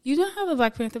shit. You know how the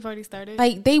Black Panther Party started?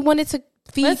 Like they wanted to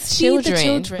feed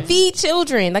children. Feed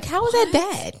children. Like how is that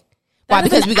bad? Why?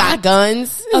 Because we got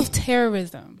guns? Of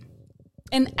terrorism.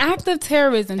 An act of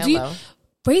terrorism.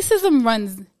 Racism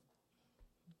runs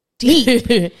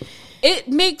deep. It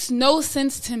makes no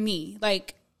sense to me.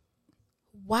 Like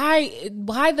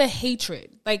why the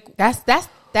hatred? Like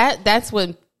that's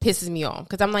what pisses me off,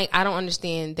 because I'm like, I don't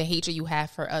understand the hatred you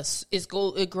have for us.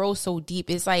 It grows so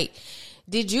deep. It's like,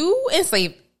 did you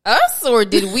enslave us or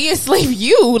did we enslave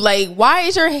you? Like, why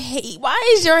is your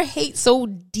hate so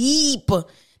deep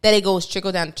that it goes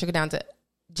trickle down to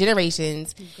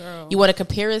generations? Girl. You want to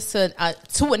compare us to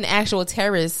an actual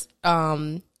terrorist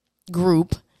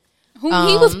group who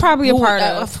he was probably a part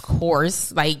of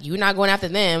course. Like, you're not going after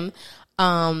them.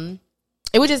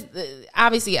 It was just,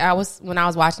 obviously, when I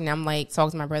was watching, I'm like,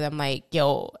 talking to my brother, I'm like,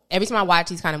 yo, every time I watch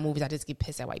these kind of movies, I just get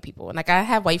pissed at white people. And like, I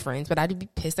have white friends, but I just be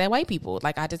pissed at white people.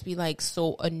 Like, I just be like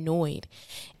so annoyed.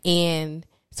 And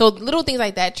so little things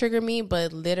like that trigger me,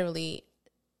 but literally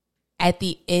at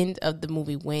the end of the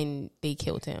movie when they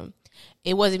killed him,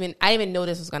 I didn't even know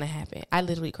this was going to happen. I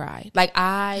literally cried. Like,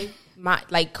 cried.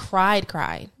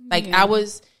 Like, yeah.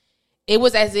 It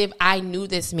was as if I knew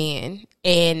this man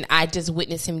and I just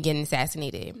witnessed him getting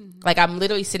assassinated. Mm-hmm. Like, I'm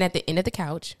literally sitting at the end of the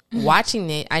couch watching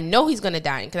it. I know he's going to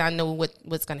die because I know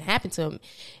what's going to happen to him.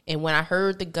 And when I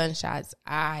heard the gunshots,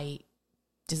 I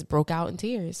just broke out in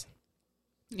tears.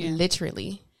 Yeah.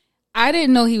 Literally. I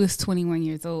didn't know he was 21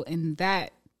 years old, and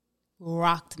that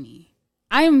rocked me.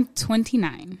 I am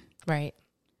 29. Right.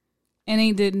 And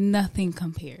he did nothing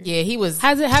compared. Yeah, he was.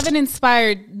 Haven't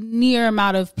inspired near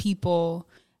amount of people.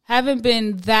 Haven't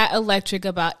been that electric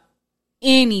about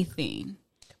anything.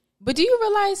 But do you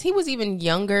realize he was even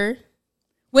younger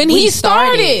when he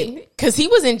started? Because he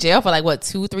was in jail for like, what,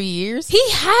 2-3 years? He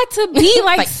had to be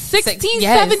like 16,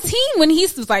 17 when he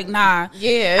was like, nah.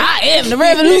 Yeah. I am the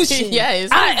revolution. Yes.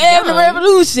 I am the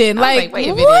revolution. Like, wait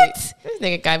a minute. What? This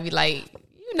nigga gotta be like,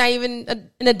 you're not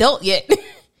even an adult yet.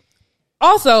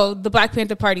 Also, the Black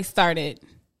Panther Party started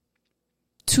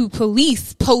to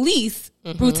police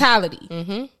brutality.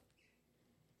 Mm-hmm.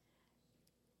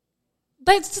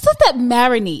 Like, just let that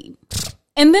marinate.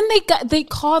 And then they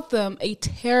called them a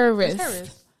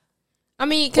terrorist. I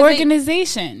mean,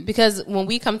 organization. Because when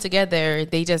we come together,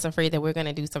 they just afraid that we're going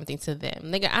to do something to them.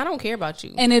 Nigga, I don't care about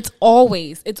you. And it's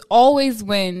always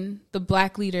when the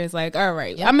black leader is like, all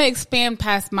right, I'm going to expand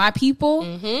past my people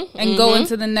and go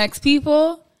into the next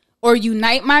people, or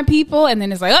unite my people. And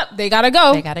then it's like, oh, they got to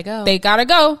go. They got to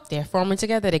go. They're forming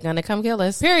together. They're going to come kill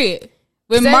us. Period.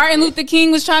 When Martin Luther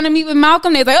King was trying to meet with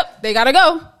Malcolm, they was like, oh, they got to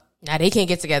go. Nah, they can't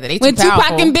get together. They too when powerful.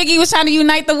 Tupac and Biggie was trying to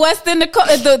unite the West and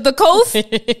the coast,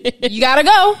 you gotta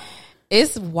go.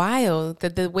 It's wild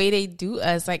that the way they do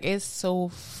us, like, it's so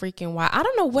freaking wild. I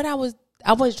don't know what I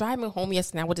was driving home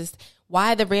yesterday.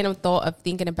 Why the random thought of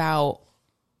thinking about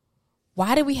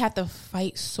why did we have to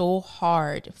fight so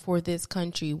hard for this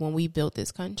country when we built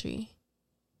this country?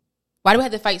 Why do we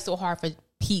have to fight so hard for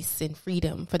peace and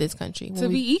freedom for this country? To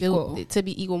be equal. To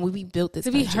be equal when we built this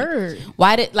to country. be heard.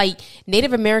 Why did, like,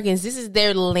 Native Americans, this is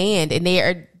their land, and they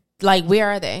are, like, where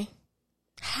are they?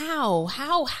 How?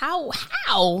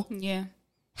 Yeah.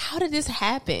 How did this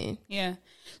happen? Yeah.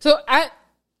 So I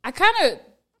kind of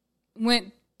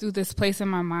went through this place in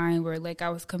my mind where, like, I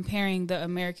was comparing the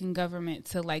American government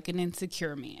to, like, an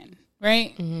insecure man,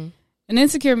 right? Mm-hmm. An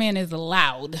insecure man is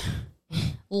loud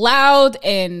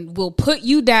and will put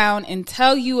you down and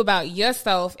tell you about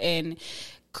yourself and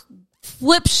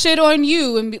flip shit on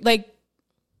you and be like,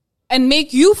 and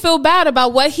make you feel bad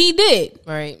about what he did.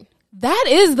 Right. That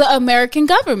is the American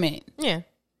government. Yeah.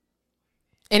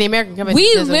 And the American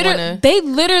government they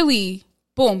literally,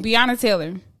 boom, Breonna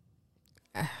Taylor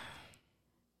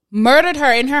murdered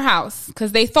her in her house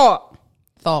because they thought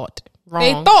wrong.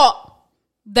 They thought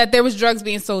that there was drugs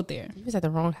being sold there. He was at the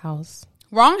wrong house.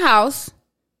 Wrong house.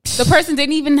 The person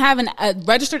didn't even have a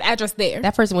registered address there.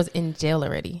 That person was in jail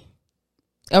already.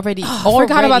 I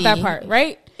forgot about that part,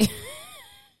 right?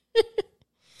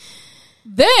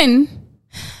 Then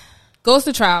goes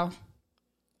to trial.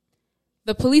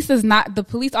 The police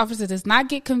officer does not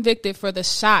get convicted for the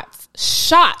shot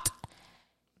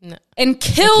and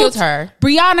killed her,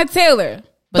 Breonna Taylor.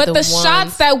 But the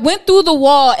shots that went through the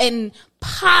wall and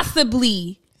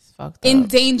possibly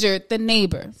endangered the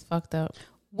neighbor. It's fucked up.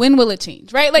 When will it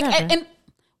change? Right? Like, and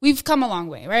we've come a long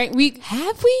way, right?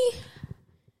 Have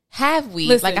we?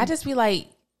 Listen, like, I just be like,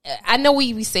 I know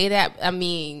we say that. I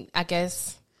mean, I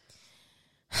guess,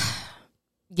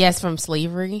 yes, from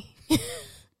slavery.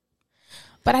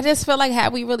 But I just feel like,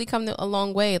 have we really come a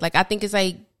long way? Like, I think it's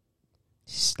like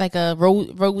a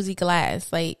rosy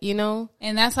glass, like, you know?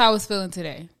 And that's how I was feeling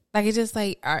today. Like, it's just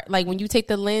like when you take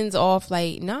the lens off,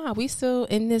 like, nah, we still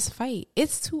in this fight.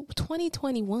 It's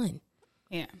 2021.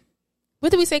 Yeah.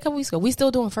 What did we say a couple weeks ago? We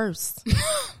still doing first.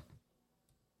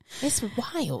 It's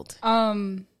wild.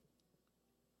 I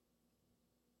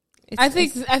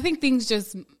think things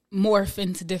just morph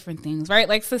into different things, right?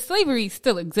 Like, so slavery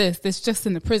still exists. It's just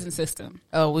in the prison system.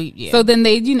 So then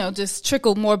they, just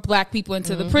trickle more black people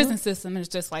into the prison system. It's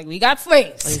just like, we got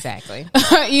slaves. Exactly.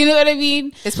 You know what I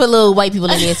mean? Let's put little white people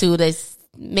in there too. Let's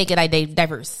make it like they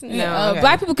diverse.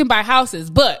 Black people can buy houses,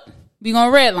 but we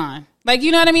gonna redline. Like,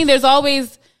 you know what I mean? There's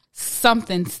always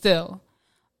something still.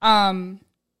 And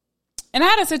I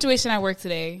had a situation at work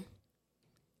today,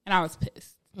 and I was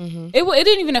pissed. Mm-hmm. It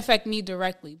didn't even affect me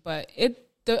directly, but it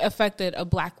affected a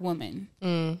black woman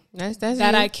that's that you.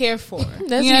 I care for. You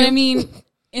know you. what I mean?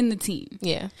 In the team.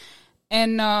 Yeah.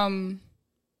 And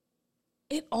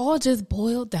it all just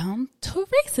boiled down to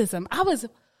racism. I was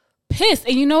pissed.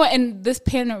 And you know what? And this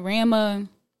panorama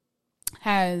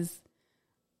has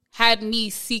had me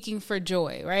seeking for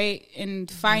joy, right? And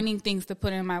finding things to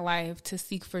put in my life to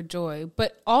seek for joy.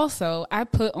 But also, I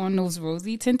put on those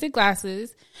rosy tinted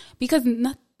glasses because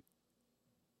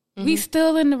we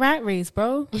still in the rat race,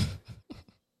 bro.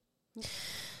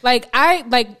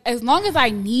 As long as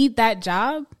I need that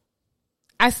job,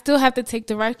 I still have to take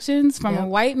directions from a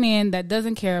white man that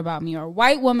doesn't care about me or a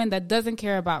white woman that doesn't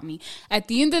care about me. At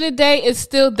the end of the day, it's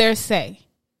still their say.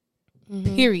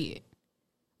 Mm-hmm. Period.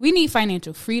 We need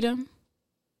financial freedom.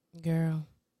 Girl.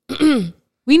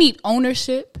 We need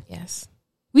ownership. Yes.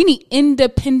 We need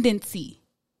independency.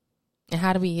 And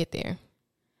how do we get there?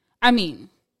 I mean,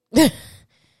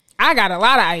 I got a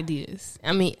lot of ideas.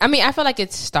 I mean, I feel like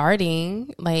it's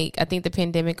starting. Like, I think the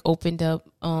pandemic opened up,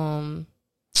 I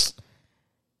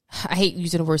hate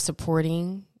using the word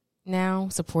supporting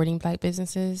Black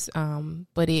businesses.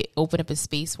 But it opened up a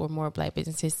space for more Black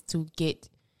businesses to get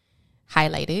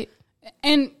highlighted.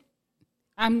 And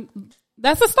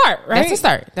that's a start, right?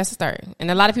 That's a start.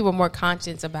 And a lot of people are more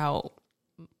conscious about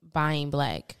buying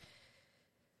Black.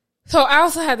 So I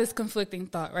also had this conflicting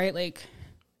thought, right? Like,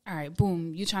 all right,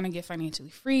 boom, you trying to get financially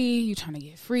free, you trying to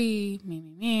get free,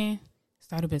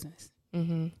 start a business.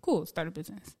 Mm-hmm. Cool, start a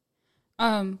business.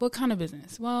 What kind of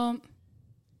business? Well,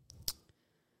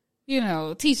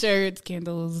 T-shirts,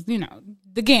 candles, the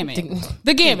gamut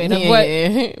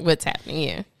of what's happening.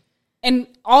 Yeah. And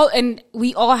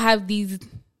we all have these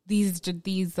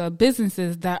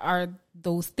businesses that are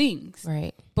those things,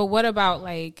 right? But what about,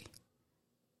 like,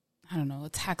 I don't know, a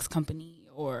tax company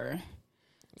or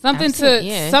something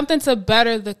to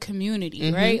better the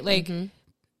community, right? Like,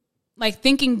 like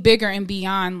thinking bigger and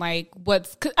beyond, like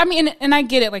and I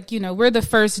get it, like, we're the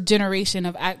first generation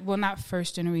of not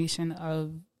first generation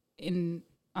of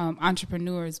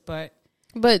entrepreneurs, but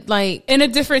like in a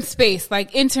different space,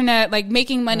 like internet, like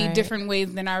making money different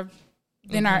ways than our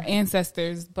than our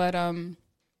ancestors. But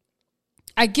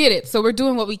I get it. So we're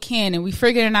doing what we can, and we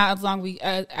figuring it out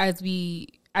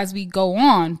as we go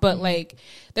on. But like,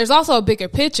 there's also a bigger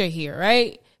picture here,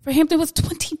 right? For Hampton was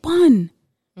 21.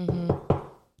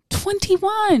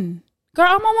 21. Girl,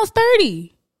 I'm almost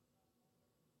 30.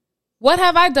 What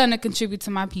have I done to contribute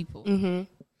to my people?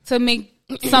 To make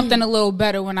something a little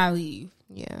better when I leave?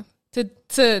 Yeah.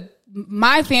 To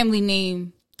my family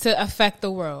name to affect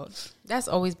the world. That's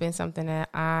always been something that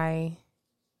I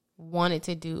wanted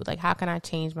to do. Like, how can I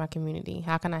change my community?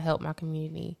 How can I help my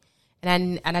community?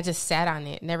 And I just sat on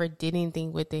it, never did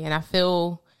anything with it. And I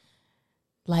feel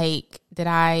like, did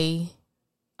I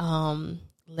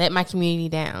let my community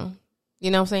down? You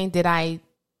know what I'm saying? Did I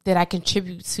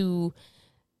contribute to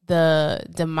the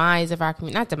demise of our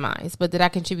community? Not demise, but did I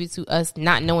contribute to us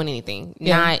not knowing anything,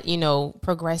 not,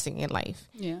 progressing in life?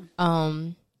 Yeah.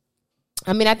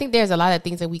 I mean, I think there's a lot of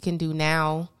things that we can do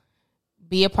now.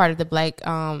 Be a part of the Black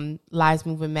Lives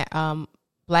Movement,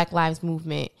 Black Lives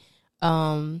Movement.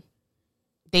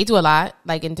 They do a lot,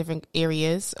 like in different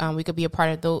areas. We could be a part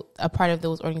of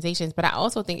those organizations, but I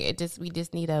also think we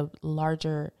just need a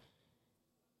larger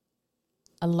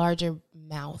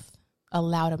mouth, a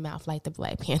louder mouth, like the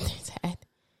Black Panthers had.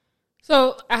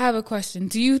 So I have a question.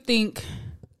 Do you think,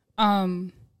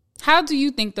 how do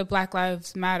you think the Black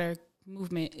Lives Matter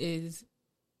movement is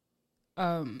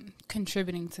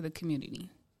contributing to the community?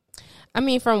 I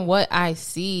mean, from what I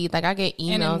see, like I get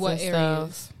emails and in what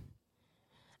areas? Stuff.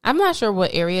 I'm not sure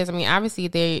what areas. I mean, obviously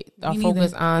they are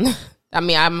focused on. I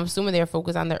mean, I'm assuming they're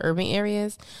focused on the urban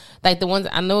areas, like the ones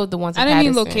I know. The ones I didn't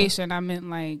mean location. I meant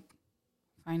like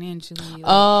financially.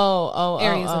 Like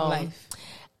areas of life.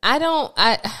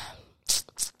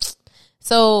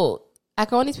 So I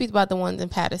can only speak about the ones in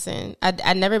Patterson.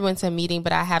 I never went to a meeting,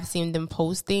 but I have seen them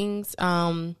post things.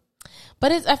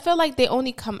 But I feel like they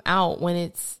only come out when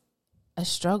it's a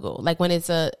struggle, like when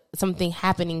it's something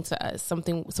happening to us,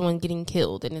 someone getting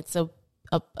killed, and it's a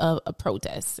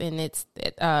protest, and it's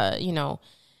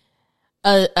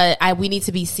we need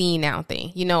to be seen now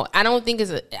thing. I don't think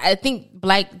I think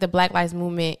the Black Lives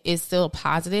Movement is still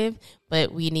positive,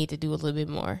 but we need to do a little bit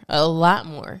more, a lot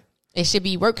more. It should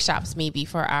be workshops maybe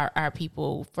for our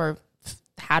people for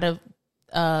how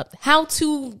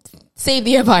to save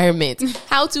the environment,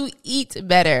 how to eat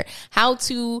better, how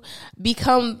to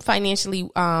become financially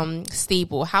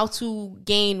stable, how to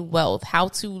gain wealth, how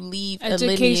to leave a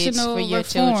lineage for your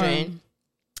children,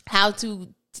 how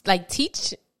to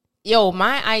teach.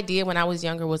 My idea when I was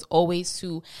younger was always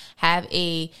to have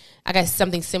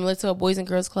something similar to a Boys and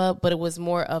Girls Club, but it was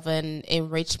more of an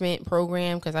enrichment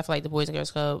program, because I feel like the Boys and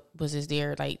Girls Club was just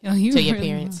there to your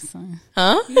parents.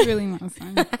 Huh? You really want a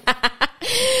son.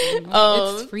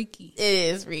 It's freaky. It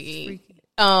is freaky.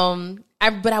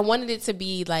 But I wanted it to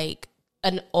be like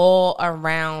an all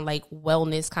around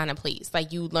wellness kind of place.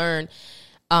 Like, you learn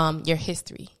your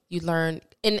history. You learn,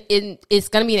 and it's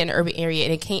gonna be in an urban area.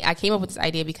 And I came up with this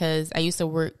idea because I used to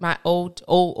work my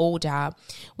old job.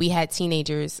 We had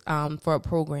teenagers for a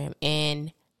program,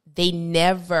 and they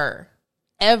never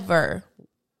ever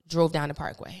drove down the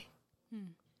Parkway.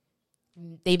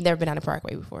 They've never been on the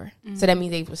Parkway before. So that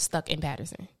means they were stuck in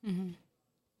Patterson.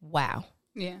 Wow.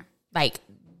 Yeah.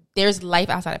 There's life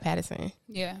outside of Patterson.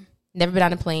 Yeah. Never been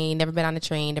on a plane, never been on a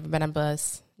train, never been on a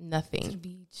bus, nothing. To the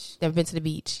beach. Never been to the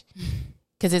beach.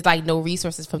 Because there's no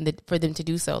resources for them to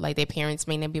do so. Their parents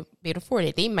may not be able to afford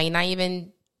it. They might not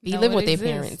even be living with their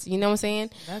parents. You know what I'm saying?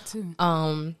 That too.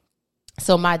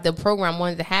 So the program I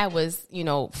wanted to have was,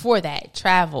 for that,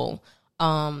 travel,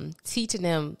 teaching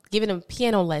them, giving them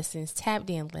piano lessons, tap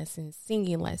dance lessons,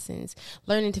 singing lessons,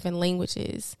 learning different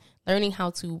languages, learning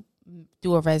how to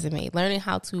do a resume, learning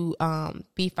how to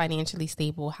be financially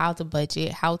stable, how to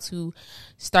budget, how to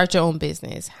start your own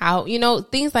business, how,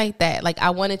 things like that. I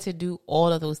wanted to do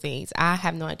all of those things. I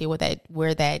have no idea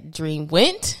where that dream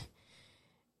went.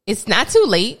 It's not too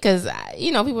late, because,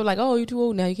 people are like, oh, you're too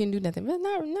old now, you can't do nothing. But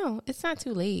no, it's not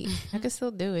too late. I can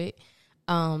still do it.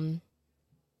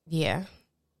 Yeah.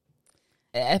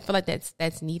 I feel like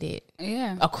that's needed.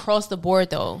 Yeah. Across the board,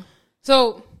 though.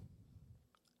 So,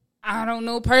 I don't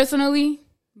know personally,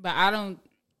 but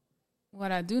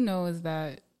what I do know is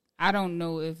that I don't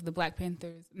know if the Black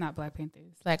Lives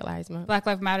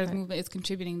Matter movement is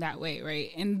contributing that way, right?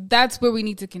 And that's where we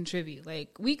need to contribute.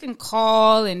 We can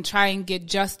call and try and get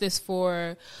justice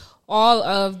for all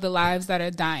of the lives that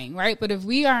are dying, right? But if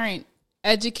we aren't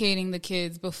educating the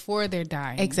kids before they're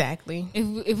dying. Exactly.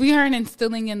 If we aren't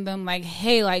instilling in them like,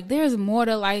 hey, like there's more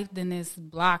to life than this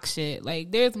block shit.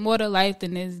 Like there's more to life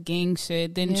than this gang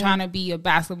shit, than trying to be a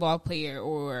basketball player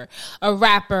or a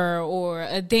rapper or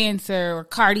a dancer or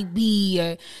Cardi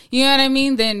B. You know what I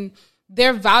mean? Then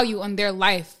their value on their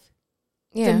life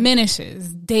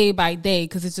diminishes day by day,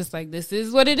 because it's just like, this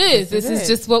is what it is. This is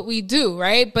just what we do,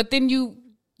 right? But then you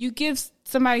give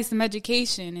somebody some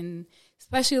education, and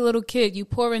especially a little kid, you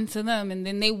pour into them, and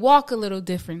then they walk a little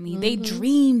differently. They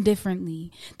dream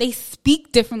differently. They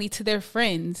speak differently to their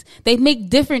friends. They make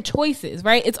different choices,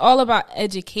 right? It's all about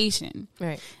education,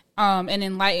 right? And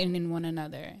enlightening one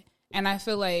another. And I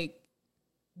feel like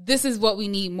this is what we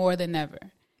need more than ever.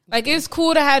 Like, it's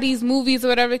cool to have these movies or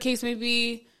whatever the case may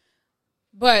be,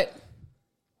 but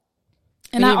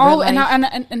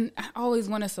I always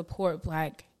want to support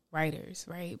Black writers,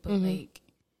 right? But like,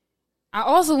 I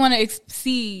also want to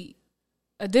see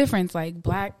a difference, like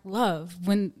Black love.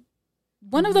 When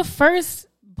one of the first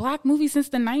Black movies since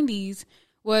the 90s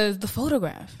was The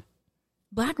Photograph.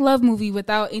 Black love movie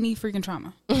without any freaking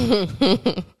trauma.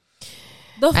 The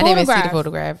Photograph. I didn't even see The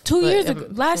Photograph. 2 years ago,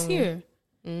 last year.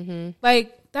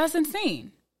 Like, that's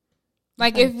insane.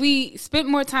 Like, if we spent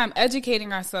more time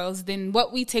educating ourselves than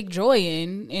what we take joy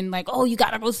in like, oh, you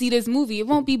gotta go see this movie. It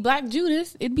won't be Black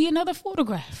Judas. It'd be another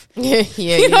Photograph. You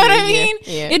know what I mean?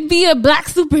 Yeah. It'd be a Black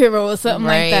superhero or something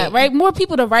like that, right? More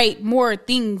people to write more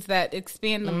things that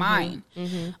expand the mind.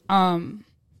 I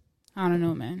don't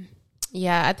know, man.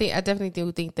 Yeah, I definitely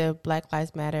do think the Black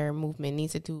Lives Matter movement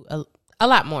needs to do a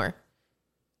lot more.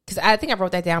 Because I think I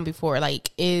wrote that down before. Like,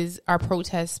 is our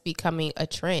protests becoming a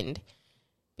trend?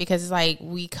 Because it's like,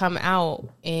 we come out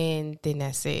and then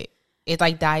that's it. It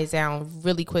like dies down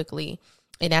really quickly,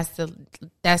 and that's the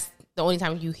only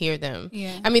time you hear them.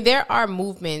 Yeah, I mean, there are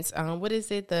movements. What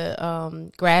is it?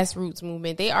 The grassroots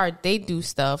movement. They do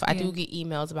stuff. I do get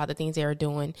emails about the things they are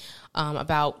doing,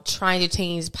 about trying to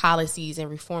change policies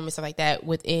and reform and stuff like that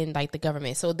within like the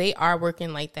government. So they are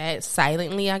working like that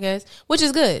silently, I guess, which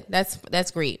is good.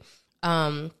 That's great.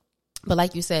 But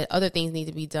like you said, other things need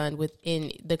to be done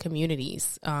within the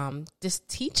communities. Just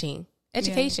teaching,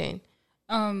 education.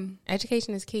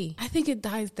 Education is key. I think it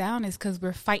dies down is because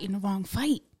we're fighting the wrong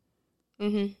fight.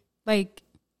 Like,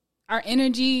 our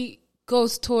energy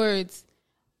goes towards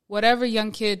whatever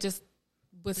young kid just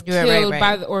was killed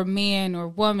by or man or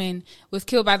woman was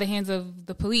killed by the hands of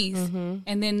the police,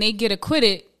 and then they get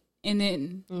acquitted, and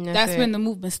then that's when the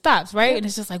movement stops, right? And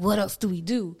it's just like, what else do we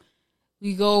do?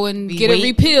 We go and get it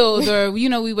repealed, or, you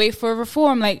know, we wait for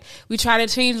reform. Like, we try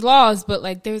to change laws, but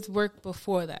like, there's work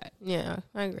before that. Yeah,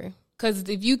 I agree. Because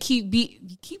if you keep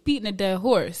beating a dead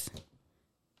horse,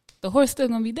 the horse still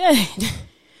gonna be dead.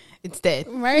 It's dead,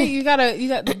 right? You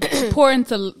gotta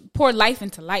pour life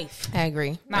into life. I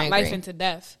agree. Not life into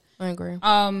death. I agree.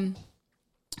 One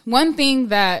thing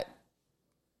that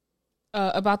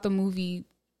about the movie,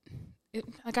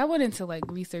 like, I went into like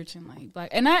researching like Black,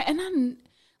 and I'm.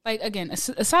 Like, again,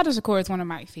 Assata Shakur is one of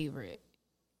my favorite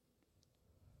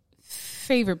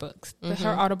books, her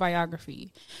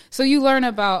autobiography. So you learn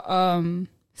about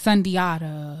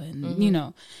Sundiata and, you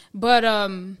know. But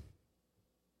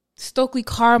Stokely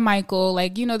Carmichael,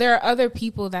 like, you know, there are other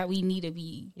people that we need to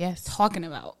be talking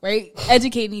about, right?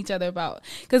 Educating each other about.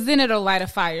 Because then it'll light a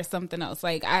fire, something else.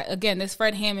 Like, this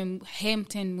Fred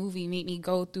Hampton movie made me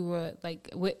go through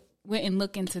went and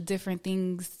look into different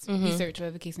things, research,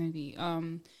 whatever the case may be.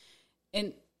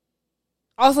 And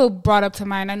also brought up to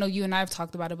mind, I know you and I have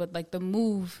talked about it, but like the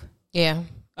MOVE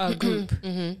group.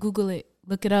 Google it,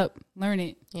 look it up, learn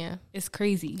it. Yeah. It's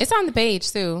crazy. It's on the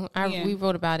page too. We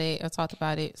wrote about it or talked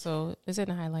about it, so it's in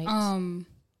the highlights.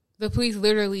 The police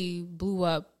literally blew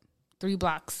up 3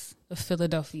 blocks of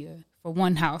Philadelphia for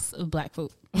one house of Black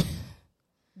folk.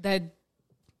 That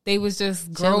they was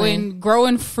just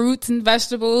growing fruits and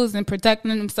vegetables and protecting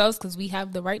themselves because we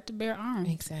have the right to bear arms.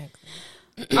 Exactly.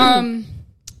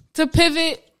 To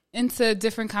pivot into a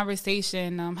different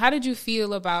conversation, how did you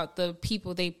feel about the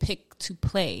people they picked to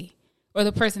play, or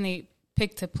the person they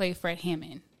picked to play Fred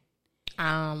Hammond?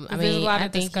 There's a lot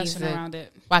of discussion around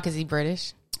it. Why? Because he's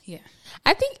British? Yeah.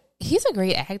 I think he's a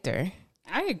great actor.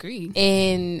 I agree.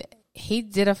 And he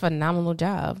did a phenomenal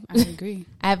job. I agree.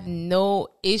 I have no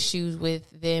issues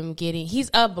with them getting... He's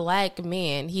a Black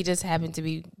man. He just happened to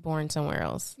be born somewhere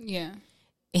else. Yeah.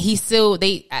 He's still...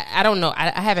 I don't know.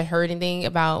 I haven't heard anything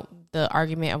about the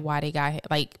argument of why they got him.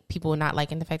 Like, people not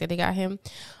liking the fact that they got him.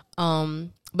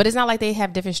 But it's not like they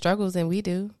have different struggles than we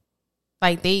do.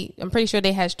 Like, I'm pretty sure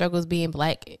they had struggles being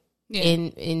Black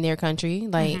in their country.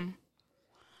 Like...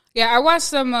 Yeah, I watched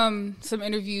some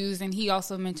interviews, and he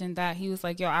also mentioned that he was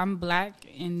like, "Yo, I'm black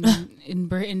in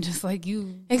Britain, just like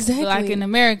you, exactly, black in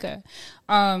America."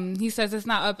 He says it's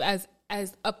not up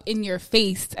as up in your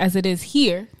face as it is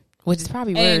here, which is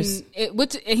probably worse. And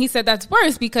he said that's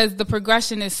worse because the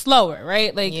progression is slower,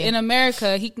 right? Like in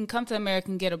America, he can come to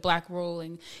America and get a black role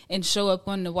and show up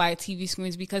on the white TV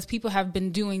screens because people have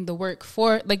been doing the work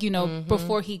for, like,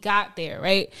 before he got there,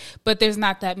 right? But there's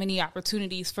not that many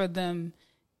opportunities for them.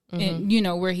 In,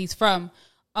 where he's from.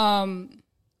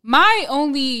 My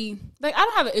only, I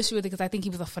don't have an issue with it because I think he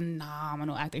was a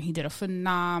phenomenal actor. He did a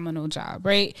phenomenal job,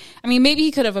 right? I mean, maybe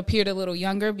he could have appeared a little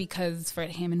younger because Fred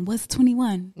Hammond was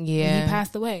 21 when he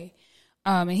passed away.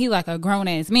 And he like a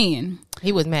grown-ass man.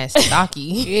 He was mad stocky.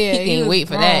 Yeah, he didn't wait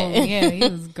for that. Yeah, he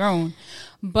was grown.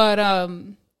 But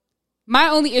my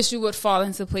only issue would fall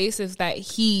into place is that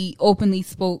he openly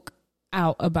spoke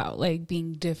out about, like,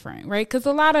 being different, right? Because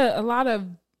a lot of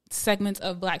segments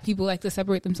of black people like to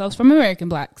separate themselves from American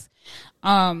blacks.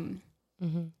 And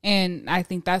I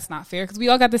think that's not fair because we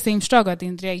all got the same struggle at the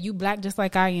end of the day. You black just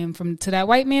like I am. To that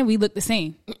white man, we look the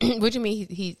same. What do you mean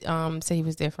he said he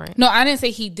was different? No, I didn't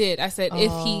say he did. I said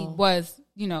if he was,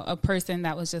 a person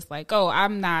that was just like, oh,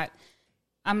 I'm not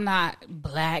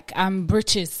black, I'm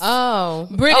British.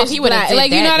 British. He would have,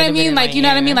 like, you know what I mean? Like, you know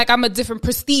what I mean? Like, I'm a different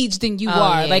prestige than you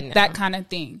are. That kind of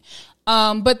thing.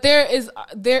 But there is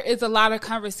a lot of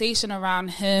conversation around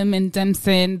him and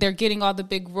Dempson. They're getting all the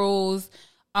big roles.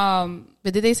 But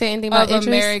did they say anything about interest?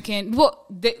 American? Well,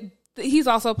 he's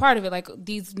also a part of it. Like,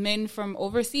 these men from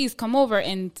overseas come over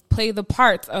and play the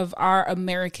parts of our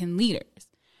American leaders.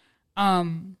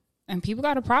 And people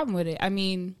got a problem with it. I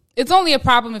mean, it's only a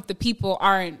problem if the people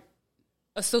aren't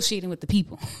associating with the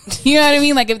people. You know what I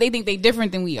mean? Like, if they think they're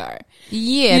different than we are.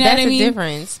 Yeah, that's the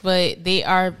difference. But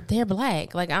they're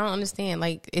black. Like, I don't understand.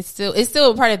 Like, it's still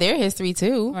a part of their history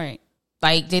too. Right.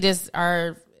 Like, they just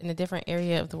are in a different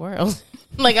area of the world.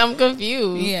 Like, I'm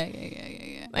confused. Yeah.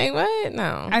 Like, what?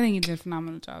 No. I think he did a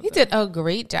phenomenal job. He did a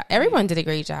great job. Everyone did a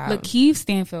great job. Lakeith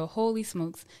Stanfield, holy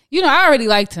smokes. I already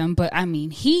liked him, but I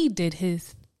mean, he did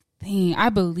his thing. I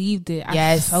believed it.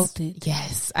 Yes. I felt it.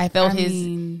 Yes. I felt his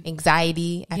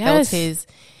anxiety. I felt his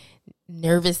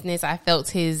nervousness. I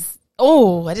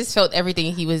just felt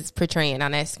everything he was portraying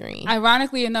on that screen.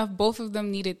 Ironically enough, both of them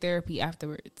needed therapy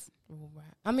afterwards.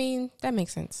 I mean, that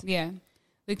makes sense. Yeah.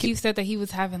 Lakeith said that he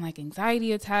was having like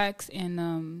anxiety attacks,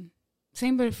 and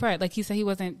same with Fred. Like, he said he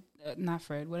wasn't, not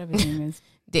Fred, whatever his name is.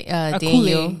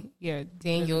 Daniel. Yeah.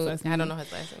 Daniel. I don't know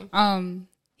his last name.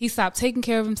 He stopped taking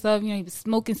care of himself. He was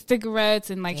smoking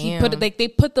cigarettes, and like they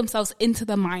put themselves into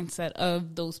the mindset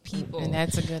of those people, and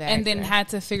that's a good actor. And then had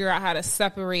to figure out how to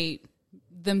separate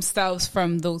themselves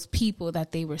from those people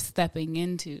that they were stepping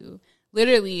into.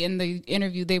 Literally, in the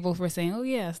interview, they both were saying, "Oh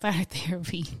yeah, I started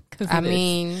therapy." I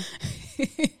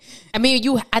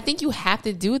think you have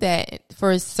to do that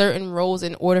for certain roles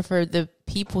in order for the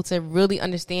people to really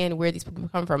understand where these people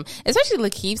come from, especially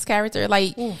Lakeith's character.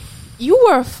 Like, you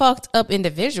were a fucked up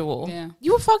individual. Yeah.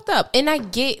 You were fucked up. And I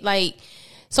get, like,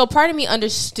 so part of me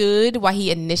understood why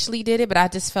he initially did it, but I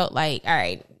just felt like, all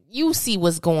right, you see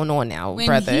what's going on now,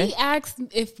 brother.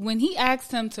 When he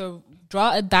asked him to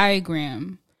draw a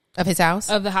diagram of his house,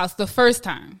 of the house, the first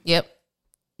time. Yep.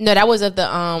 No, that was of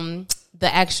the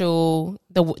actual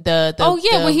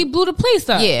when he blew the place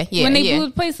up. Yeah. When they blew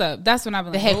the place up, that's when I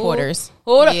was the like, headquarters.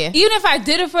 Hold up. Even if I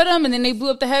did it for them and then they blew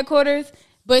up the headquarters.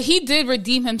 But he did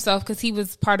redeem himself because he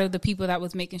was part of the people that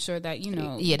was making sure that,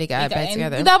 they got it back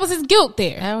together. That was his guilt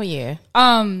there. Oh, yeah.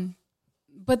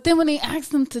 But then when they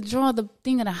asked him to draw the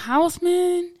thing of the house,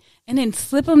 man, and then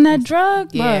slip him that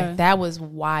drug, bruh. That was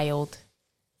wild.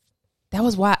 That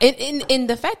was wild. And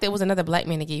the fact that it was another black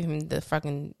man that gave him the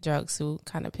fucking drugs who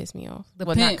kind of pissed me off.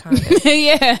 Not kind of.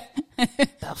 Yeah.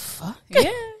 The fuck?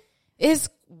 Yeah. It's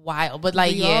wild. But,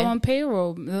 like, all on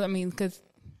payroll. I mean, because...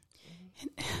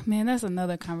 Man, that's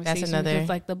another conversation. It's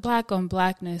like the black on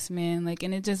blackness, man. Like,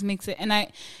 and it just makes it.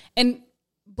 And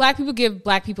black people give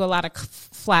black people a lot of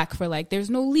flack for, like,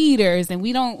 there's no leaders and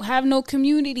we don't have no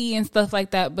community and stuff like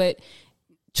that. But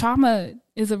trauma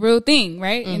is a real thing,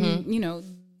 right? Mm-hmm. And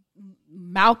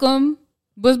Malcolm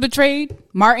was betrayed.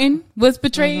 Martin was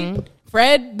betrayed. Mm-hmm.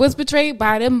 Fred was betrayed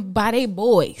by they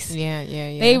boys. Yeah.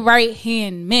 They right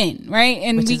hand men, right?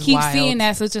 And we keep seeing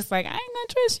that, so it's just like, I ain't gonna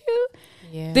trust you.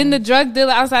 Yeah. Then the drug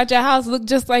dealer outside your house look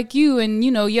just like you, and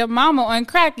your mama on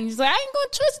crack, and you're like, I ain't gonna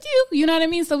trust you. You know what I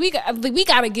mean? So we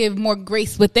got to give more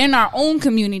grace within our own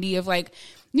community of, like,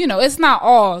 it's not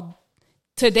all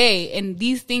today, and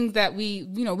these things that we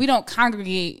don't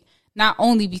congregate not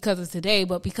only because of today,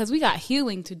 but because we got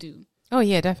healing to do. Oh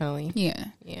yeah, definitely. Yeah.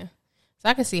 So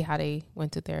I can see how they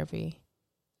went to therapy.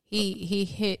 He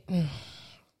hit.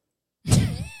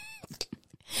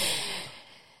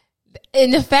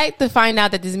 And the fact to find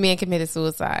out that this man committed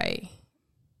suicide,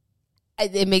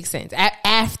 it makes sense.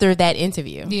 After that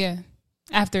interview. Yeah.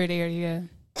 After there, yeah.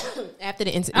 After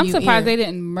the interview. I'm surprised they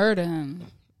didn't murder him.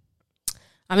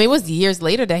 I mean, it was years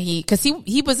later that because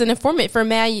he was an informant for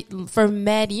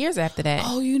mad years after that.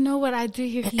 Oh, you know what? I did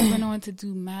hear he went on to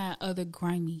do mad other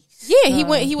grimy Yeah,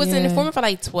 stuff. he was an informant for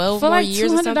like 12 for more like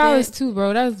years or something. $200 too,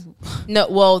 bro. That's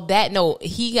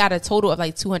he got a total of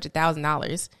like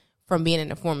 $200,000 from being an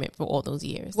informant for all those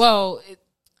years. Well,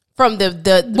 from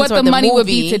the money movie would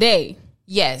be today.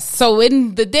 Yes. So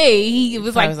in the day, he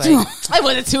was like, it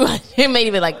wasn't 200. It made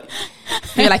even like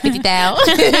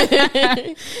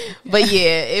 50,000. But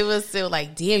yeah, it was still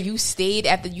like, damn, you stayed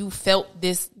after you felt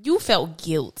this. You felt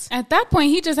guilt. At that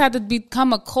point, he just had to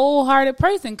become a cold-hearted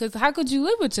person, because how could you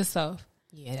live with yourself?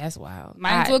 Yeah, that's wild.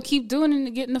 Might as well keep doing it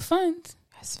and getting the funds.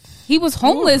 He was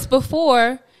homeless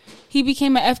before he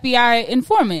became an FBI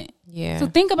informant. Yeah. So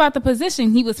think about the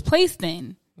position he was placed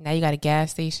in. Now you got a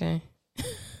gas station.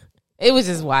 It was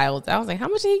just wild. I was like, how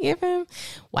much did he give him?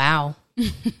 Wow.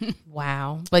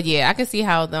 Wow. But yeah, I can see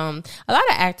how a lot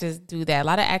of actors do that. A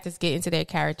lot of actors get into their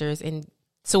characters and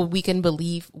so we can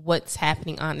believe what's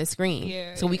happening on the screen.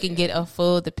 Yeah, so we can get a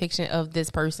full depiction of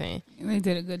this person. They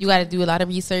did a good job. You got to do a lot of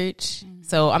research. Mm-hmm.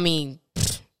 So, I mean,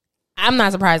 I'm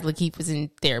not surprised Lakeith was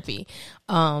in therapy.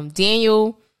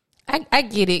 Daniel, I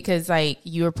get it, because like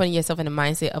you're putting yourself in the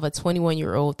mindset of a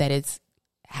 21-year-old that it's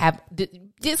kind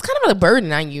of a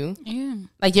burden on you. Yeah.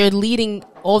 Like you're leading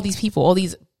all these people, all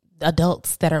these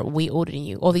adults that are way older than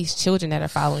you, all these children that are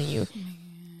following you.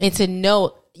 And to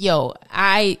know,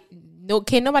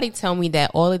 can nobody tell me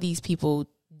that all of these people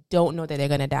don't know that they're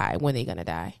going to die when they're going to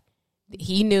die?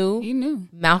 He knew.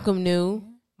 Malcolm knew.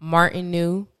 Martin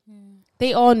knew. Yeah.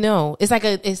 They all know. It's like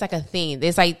a thing.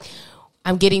 It's like,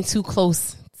 I'm getting too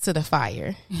close to the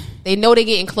fire. They know they're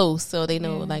getting close, so they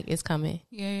know like it's coming.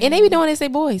 Yeah. And they be knowing it's their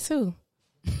boys too.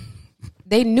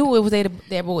 They knew it was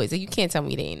their boys. You can't tell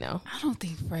me they didn't know. I don't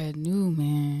think Fred knew,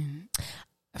 man.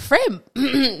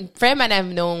 Fred might have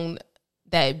known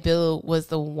that Bill was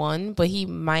the one, but he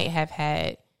might have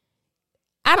had,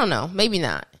 I don't know, maybe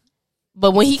not.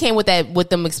 But when he came with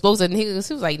them explosives, he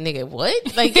was like, nigga,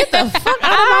 what? Like, get the fuck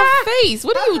out of my face.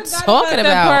 What are you talking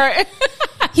about?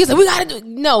 He was like, we gotta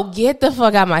no, get the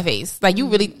fuck out of my face. Like,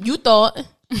 you thought.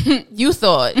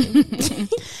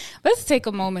 Let's take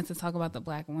a moment to talk about the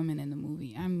black women in the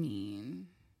movie. I mean,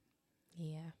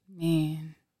 yeah,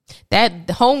 man, that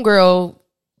homegirl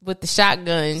with the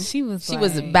shotgun, she was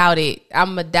about it.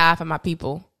 I'm gonna die for my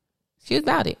people. She was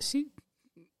about it.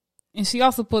 She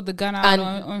also pulled the gun out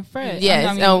on Fred.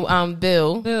 Yes,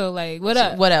 Bill. Bill, like, what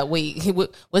up? What up? Wait,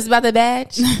 what's about the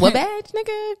badge? What badge,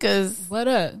 nigga? Because what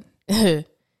up?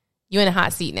 You in a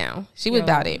hot seat now. She was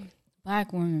about it.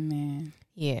 Black women, man.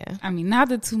 Yeah. I mean, not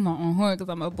to toot my own horn because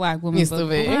I'm a black woman, but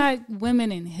black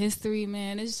women in history,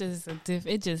 man, it's just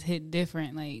it just hit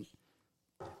different. Like,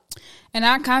 and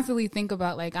I constantly think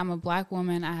about, like, I'm a black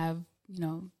woman. I have,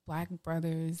 black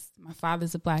brothers. My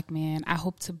father's a black man. I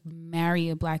hope to marry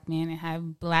a black man and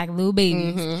have black little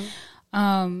babies.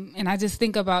 Mm-hmm. And I just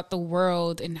think about the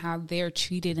world and how they're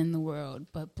treated in the world.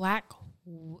 But like,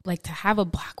 to have a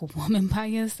black woman by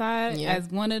your side as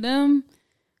one of them,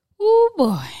 ooh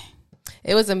boy.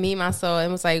 It was a meme I saw. It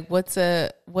was like, what's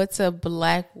a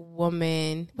black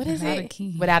woman? What is it?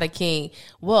 Without a king.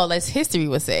 Well, as history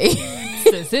would say.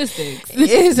 Statistics.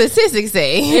 Statistics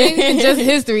say. It ain't just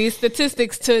history.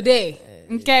 Statistics today.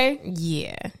 Okay?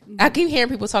 Yeah. I keep hearing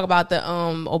people talk about the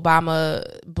Obama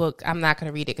book. I'm not going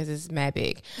to read it because it's mad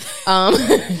big. I'm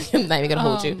not even going to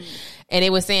hold you. And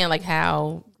it was saying like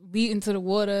how... Lead into the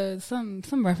water. Some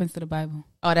reference to the Bible.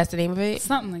 Oh, that's the name of it?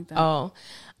 Something like that. Oh.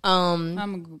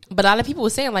 But a lot of people were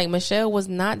saying like Michelle was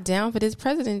not down for this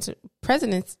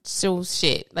presidential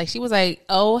shit. Like she was like,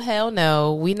 oh hell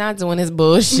no, we not doing this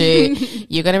bullshit.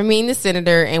 You're gonna remain the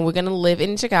senator and we're gonna live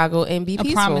in Chicago and be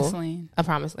peaceful. A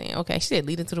promised land. Okay, she said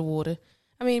lead into the water.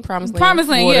 I mean promised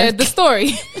land. Yeah, the story.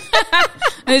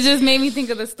 It just made me think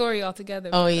of the story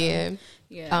altogether. Oh yeah.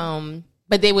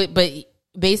 But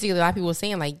basically a lot of people were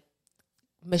saying like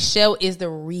Michelle is the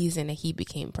reason that he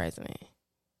became president.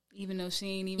 Even though she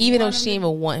ain't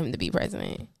even want him to be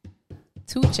president.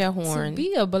 Toot your horn. To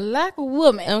be a black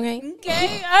woman.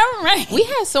 Okay. All right. We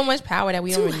have so much power that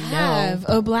we don't even know. Have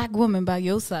a black woman by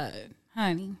your side,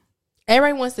 honey.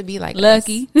 Everybody wants to be like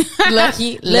Lucky. Us.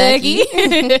 Lucky.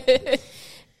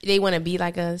 They want to be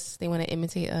like us. They want to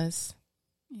imitate us.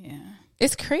 Yeah.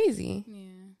 It's crazy.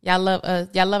 Yeah. Y'all love us.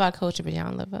 Y'all love our culture, but y'all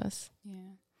don't love us. Yeah.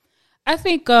 I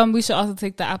think we should also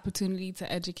take the opportunity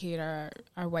to educate our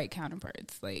white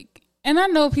counterparts. Like, and I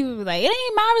know people be like, it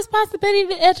ain't my responsibility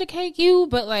to educate you,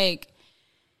 but like,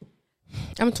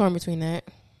 I'm torn between that.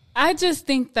 I just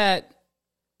think that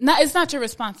it's not your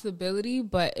responsibility,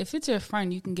 but if it's your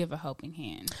friend, you can give a helping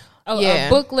hand. A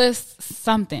book list,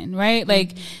 something, right?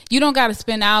 Like, you don't got to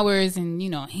spend hours and,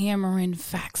 hammering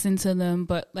facts into them.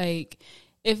 But, like,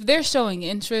 if they're showing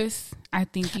interest, I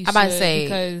think you should. I'm about to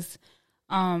say.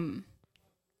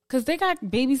 Because they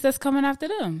got babies that's coming after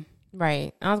them.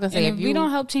 Right. I was going to say, if we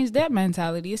don't help change that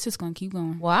mentality, it's just going to keep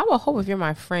going. Well, I would hope if you're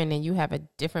my friend and you have a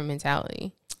different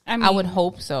mentality. I would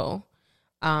hope so.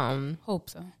 Hope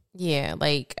so. Yeah,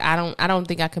 like I don't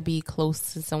think I could be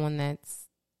close to someone that's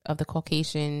of the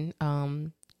Caucasian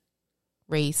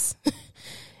race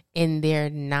and they're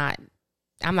not,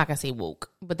 I'm not gonna say woke,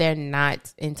 but they're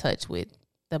not in touch with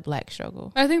the Black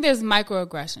struggle. I think there's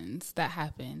microaggressions that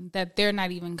happen that they're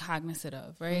not even cognizant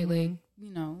of, right? Like,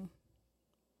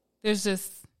 there's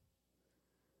just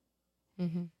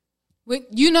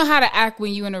you know how to act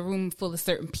when you're in a room full of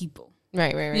certain people.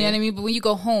 Right. You know what I mean? But when you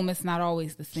go home, it's not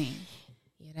always the same.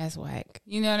 Yeah, that's whack.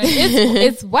 You know what I mean?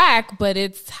 It's whack, but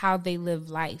it's how they live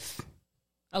life.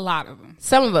 A lot of them.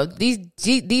 Some of them.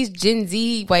 These Gen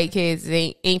Z white kids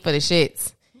ain't for the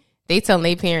shits. They telling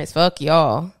their parents, "Fuck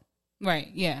y'all." Right.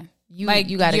 Yeah. You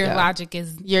gotta your go. logic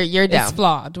is you're dumb. It's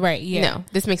flawed. Right. Yeah. No,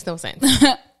 this makes no sense.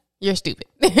 You're stupid.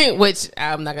 Which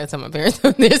I'm not gonna tell my parents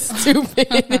I'm this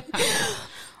stupid.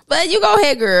 But you go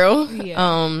ahead, girl.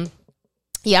 Yeah.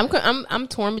 Yeah, I'm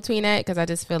torn between that because I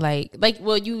just feel like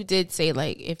well, you did say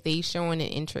like if they showing an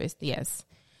interest, yes,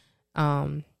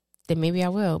 then maybe I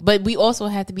will. But we also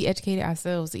have to be educated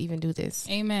ourselves to even do this.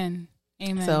 Amen.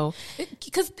 So,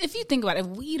 because if you think about it, if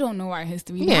we don't know our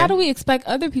history, how do we expect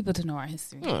other people to know our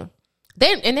history?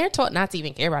 They're taught not to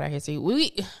even care about our history.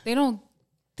 They don't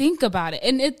think about it,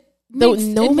 and it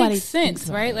makes sense,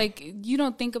 right? Like you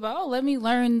don't think about let me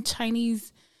learn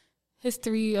Chinese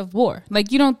history of war.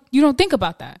 Like you don't think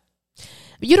about that.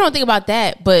 You don't think about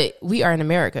that, but we are in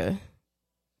America.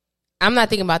 I'm not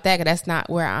thinking about that because that's not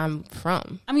where I'm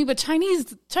from. I mean, but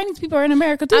Chinese people are in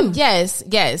America too. Yes,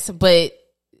 but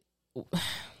I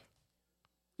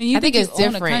think it's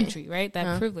different. Own a country, right?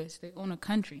 That privilege. They own a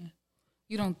country.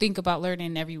 You don't think about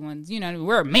learning everyone's.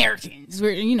 We're Americans.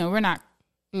 We're not.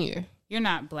 Yeah. You're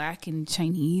not Black and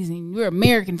Chinese, and we're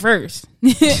American first.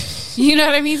 You know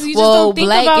what I mean? So you just don't think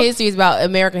Black history is about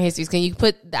American history. Can you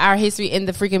put our history in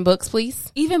the freaking books,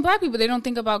 please? Even Black people, they don't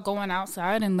think about going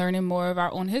outside and learning more of our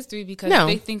own history because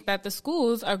they think that the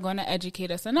schools are going to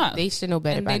educate us enough. They should know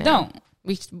better by now.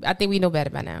 They don't. I think we know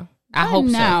better by now. I hope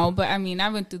now, so. But I mean, I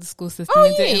went through the school system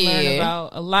and didn't learn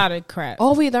about a lot of crap.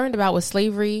 All we learned about was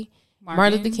slavery,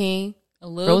 Martin Luther King, a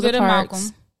little Rosa bit Parks,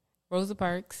 of Rosa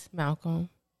Parks, Malcolm.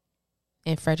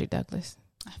 And Frederick Douglass.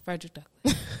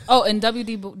 Oh, and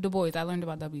W.D. Du Bois. I learned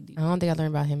about W.D. I don't think I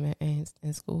learned about him in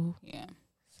school. Yeah.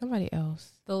 Somebody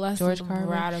else. The less George Carver.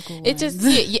 Radical ones. It just,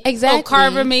 exactly. Oh,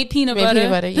 Carver made peanut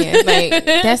butter. Yeah. Like,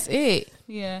 that's it.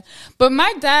 Yeah. But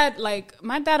my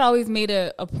dad always made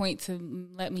a point to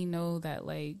let me know that,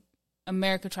 like,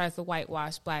 America tries to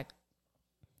whitewash Black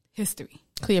history.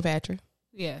 Cleopatra.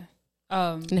 Yeah.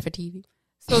 Nefertiti.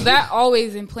 So that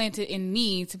always implanted in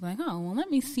me to be like, oh, well, let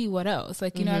me see what else.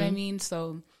 Like, you know what I mean?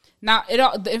 So now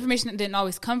the information didn't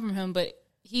always come from him, but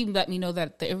he let me know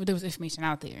that there was information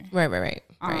out there. Right.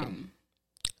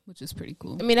 Which is pretty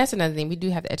cool. I mean, that's another thing. We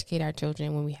do have to educate our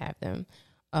children when we have them.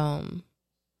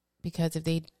 Because if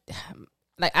they,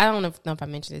 like, I don't know if I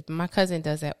mentioned it, but my cousin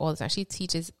does that all the time. She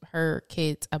teaches her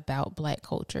kids about Black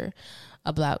culture,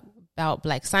 about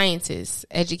Black scientists,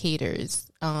 educators,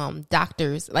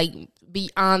 doctors, like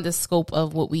beyond the scope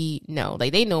of what we know.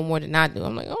 Like they know more than I do.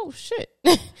 I'm like, oh shit.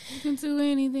 You can do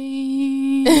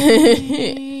anything.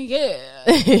 Yeah.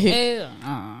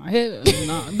 Hell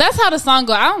no. That's how the song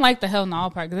goes. I don't like the hell no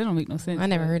part because it don't make no sense. I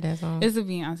never heard that song. It's a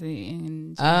Beyonce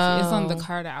and it's on the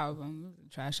Carter album. It was a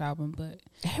trash album, but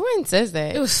everyone says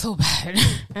that. It was so bad.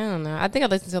 I don't know. I think I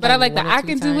listened to it. But I like the I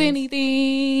can do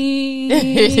anything.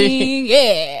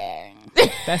 Yeah.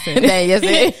 That's it. Yes,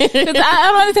 it. Because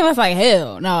I don't understand what's like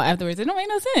hell no afterwards. It don't make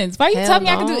no sense. Why you tell me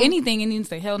I can do anything and you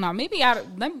say hell no? Maybe let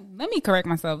me correct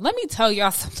myself. Let me tell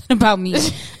y'all something about me.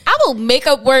 I will make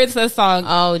up words to a song.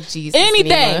 Oh Jesus,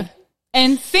 anything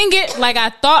and sing it like I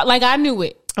thought, like I knew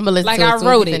it. I'm gonna listen like to it. I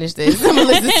wrote it. Finish this. I'm gonna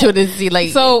listen to it and see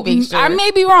like. So sure. I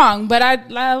may be wrong, but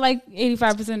I like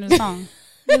 85% of the song.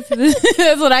 That's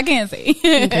what I can say.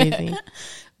 Crazy.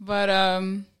 But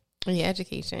yeah,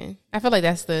 education. I feel like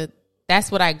that's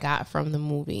what I got from the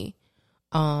movie.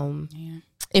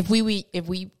 If we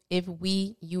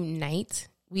unite,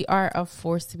 We are a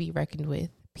force to be reckoned with.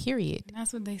 Period. And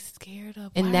that's what they scared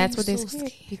of. And that's what they're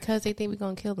scared because they think we're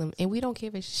gonna kill them, and we don't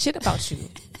give a shit about you.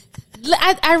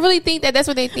 I really think that's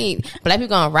what they think. Black people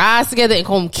gonna rise together and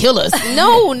come kill us.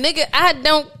 No, nigga, I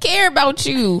don't care about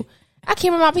you. I care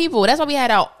about my people. That's why we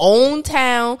had our own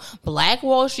town, Black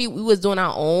Wall Street. We was doing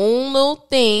our own little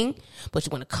thing, but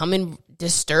you want to come and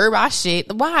disturb our shit.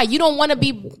 Why? You don't want to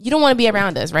be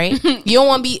around us, right? You don't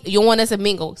want us to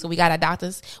mingle. So we got our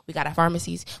doctors, we got our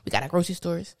pharmacies, we got our grocery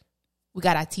stores, we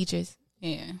got our teachers.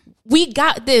 Yeah, we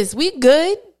got this. We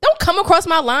good. Don't come across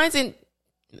my lines and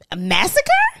a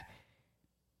massacre.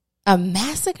 A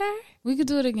massacre. We could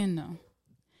do it again though.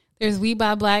 There's We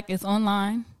Buy Black. It's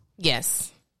online.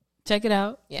 Yes, check it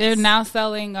out. Yes. They're now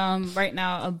selling right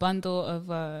now a bundle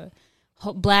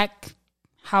of Black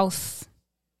House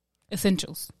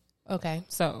essentials. Okay,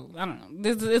 so I don't know.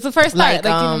 It's the first start. Like, you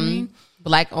know what I mean?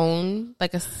 Black owned,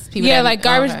 like people. Yeah, like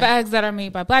garbage bags that are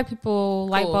made by Black people,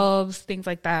 light bulbs, things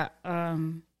like that.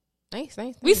 Nice.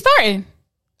 We starting.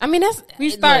 I mean,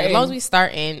 we starting. As long as we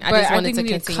starting, I just wanted to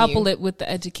continue. Couple it with the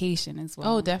education as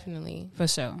well. Oh, definitely, for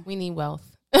sure. We need wealth,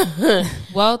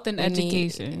 wealth and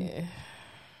education.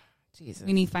 Jesus,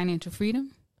 we need financial freedom.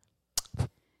 Yeah.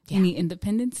 We need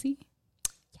independency.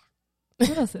 Yeah.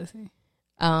 What else does it say?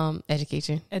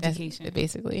 Education. Education, that's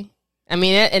basically. I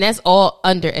mean, and that's all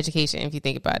under education if you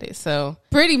think about it. So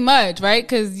pretty much, right?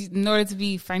 Because in order to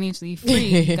be financially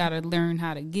free, you got to learn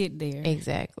how to get there.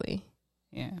 Exactly.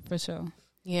 Yeah, for sure.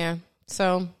 Yeah.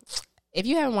 So if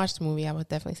you haven't watched the movie, I would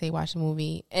definitely say watch the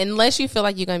movie. Unless you feel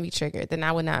like you're going to be triggered, then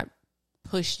I would not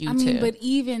push you to. But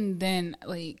even then,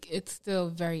 like, it's still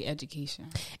very educational.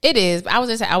 It is. I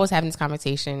was having this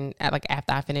conversation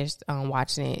after I finished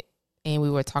watching it, and we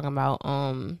were talking about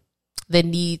the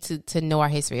need to know our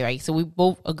history, right? So we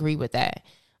both agree with that.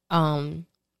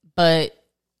 But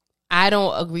I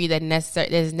don't agree that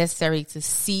it's necessary to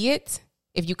see it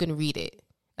if you can read it.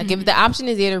 Like if the option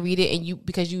is there to read it and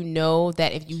because you know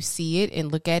that if you see it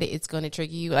and look at it, it's going to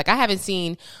trigger you. Like I haven't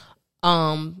seen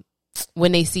When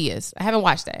They See Us. I haven't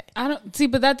watched that. I don't see,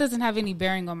 but that doesn't have any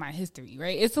bearing on my history,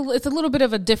 right? It's a little bit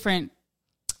of a different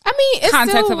it's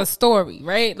context of a story,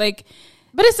 right? Like,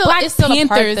 but it's still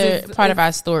a part of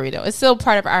our story, though. It's still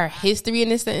part of our history in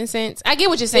this sense. I get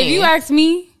what you're saying. If you ask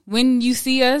me, When You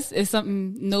See Us is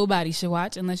something nobody should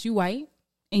watch unless you white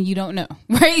and you don't know,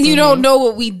 right? You don't know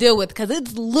what we deal with because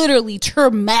it's literally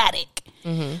traumatic.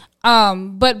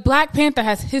 But Black Panther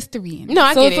has history in it. No,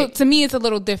 I get it. To me, it's a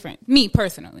little different. Me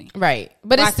personally, right?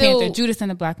 But Black it's still Panther, Judas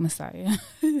and the Black Messiah.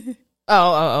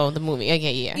 Oh, the movie.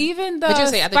 Okay, yeah. Even the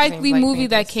Spike Lee movie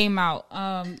that came out,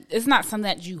 it's not something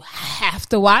that you have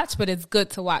to watch, but it's good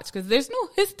to watch because there's no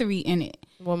history in it.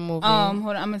 What movie? Hold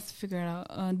on, I'm gonna figure it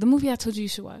out. The movie I told you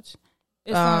should watch.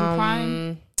 It's on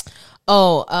Prime.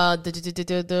 Oh,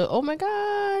 oh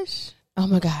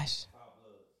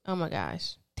my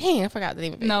gosh. Dang, I forgot the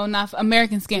name of it. No, not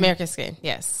American Skin. American Skin,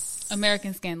 yes.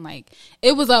 American Skin. Like,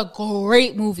 it was a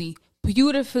great movie.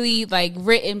 Beautifully, like,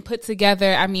 written, put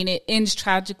together. I mean, it ends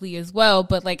tragically as well,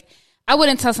 but, like, I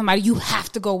wouldn't tell somebody you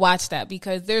have to go watch that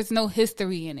because there's no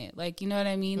history in it. Like, you know what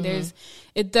I mean?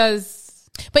 It does.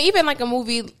 But even like a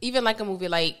movie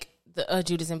like the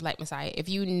Judas and Black Messiah, if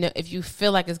you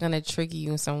feel like it's gonna trigger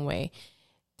you in some way,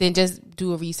 then just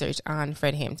do a research on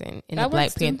Fred Hampton and the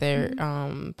Black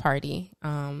Panther Party,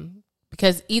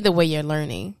 because either way you're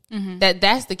learning.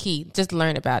 That's the key. Just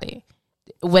learn about it,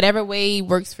 whatever way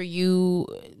works for you.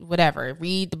 Whatever,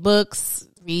 read the books,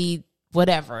 read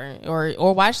whatever,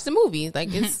 or watch the movies. Like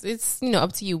it's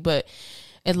up to you. But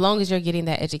as long as you're getting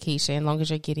that education, as long as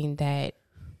you're getting that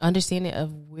understanding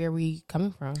of where we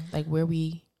coming from, like where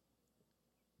we.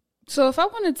 So if I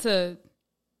wanted to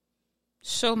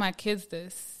show my kids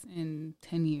this in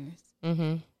 10 years,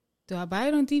 do I buy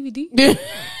it on DVD?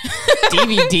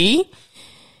 DVD?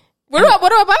 What do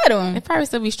I buy it on? It probably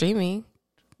still be streaming,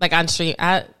 like on stream.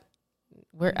 I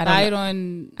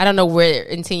don't know where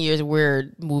in 10 years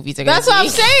where movies are. That's what I'm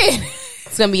saying.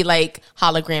 It's gonna be like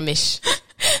hologramish.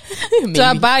 Do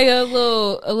I buy a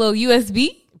little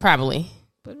USB? Probably.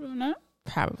 Put it on that.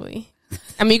 Probably.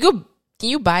 I mean, can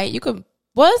you buy it? You could.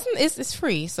 Well, it's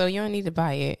free, so you don't need to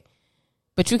buy it.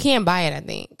 But you can buy it, I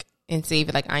think, and save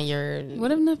it like on your.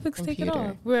 What if Netflix computer. Take it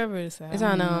off? Wherever it's at. It's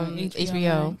on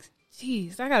HBO.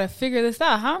 Jeez, I gotta figure this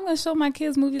out. How am I gonna show my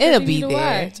kids movies? It'll be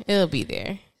there. Watch? It'll be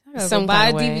there. I gotta go buy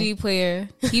a DVD player,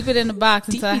 keep it in the box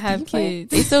until I have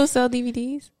kids. They still sell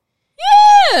DVDs?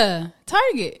 Yeah,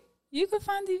 Target. You can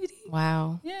find DVDs.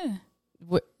 Wow. Yeah.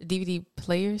 What, DVD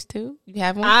players too? You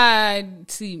have one? I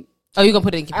see. Oh, you gonna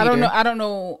put it in computer? I don't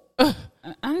know. I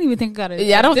don't even think I got it.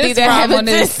 Yeah, I don't think they have on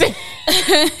this.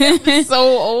 So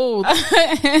old.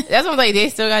 That's what I'm like. They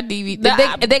still got DVD.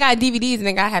 They got DVDs and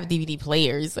they gotta have DVD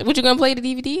players. What you gonna play the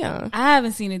DVD on? I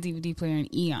haven't seen a DVD player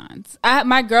in eons.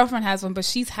 My girlfriend has one, but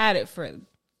she's had it for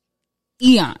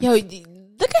eons. Yo,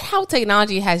 look at how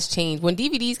technology has changed. When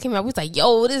DVDs came out, we was like,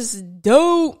 yo, this is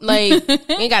dope. Like, you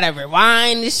ain't gotta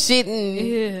rewind this shit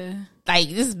and like,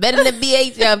 this is better than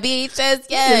VHS.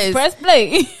 Yes. Press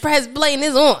play. Press play and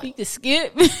it's on. You can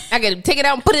skip. I gotta take it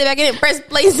out and put it back in and press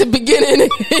play at the beginning.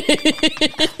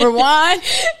 Rewind.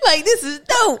 Like, this is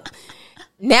dope.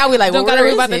 Now we like, don't well, gotta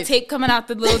worry about the tape coming out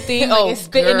the little thing, like it's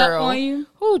spitting up on you.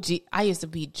 Oh, gee, I used to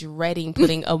be dreading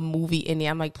putting a movie in there.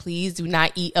 I'm like, please do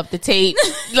not eat up the tape.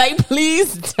 Like,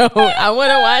 please don't. I want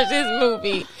to watch this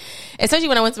movie. Especially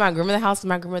when I went to my grandmother's house.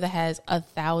 My grandmother has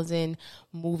 1,000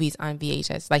 movies on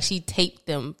VHS. Like, she taped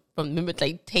them remember,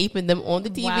 like taping them on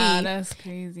the TV. Wow, that's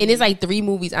crazy. And it's like 3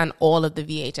 movies on all of the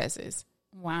VHSs.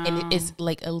 Wow, and it's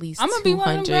like at least. I'm gonna 200. be one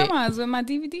of them grandmas with my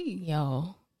DVD.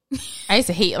 Yo. I used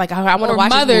to hate, like, I want to watch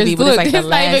mothers, this movie, but look, it's like the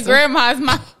last not even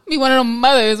grandmas. Be one of them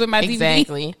mothers with my DVD.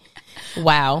 Exactly.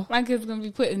 Wow. My kids gonna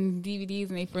be putting DVDs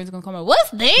and their friends gonna come up.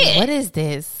 What's this? What is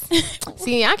this?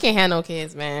 See, I can't handle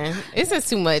kids, man. It's just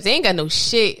too much. They ain't got no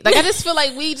shit. Like, I just feel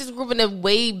like we just grew up in a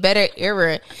way better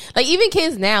era. Like, even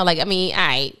kids now, like, I mean, all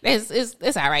right,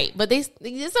 it's all right, but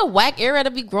it's a whack era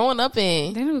to be growing up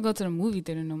in. They don't even go to the movie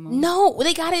theater no more. No,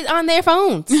 they got it on their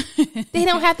phones. They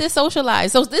don't have to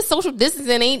socialize. So this social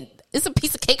distancing it's a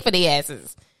piece of cake for their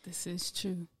asses. This is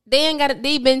true. They ain't got it.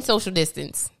 They've been social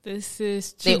distance. This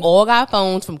is true. They all got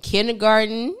phones from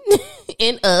kindergarten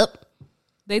and up.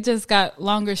 They just got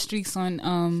longer streaks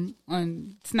on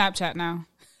Snapchat now.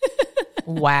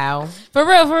 Wow. For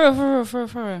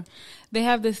real. They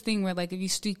have this thing where, like,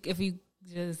 if you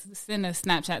just send a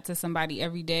Snapchat to somebody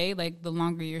every day, like, the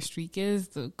longer your streak is,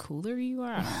 the cooler you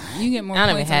are. You get more I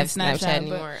don't points even have on Snapchat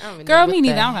anymore. Girl, me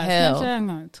neither. I don't have Snapchat. I'm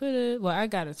on Twitter. Well, I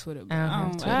got a Twitter, but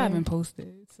I haven't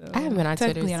posted. So I haven't been on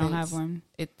Twitter since I don't have one.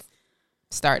 It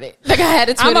started. Like, I had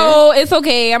a Twitter. It's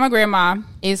okay. I'm a grandma.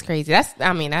 It's crazy. That's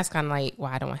kind of like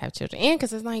why I don't want to have children. And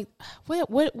because it's like, where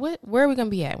are we going to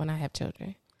be at when I have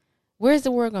children? Where's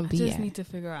the world gonna be? I just need to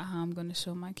figure out how I'm gonna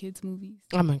show my kids movies.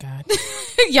 Oh my god!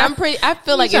 Yeah, I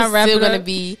feel like it's still gonna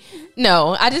be.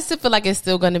 No, I just feel like it's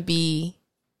still gonna be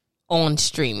on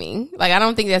streaming. Like, I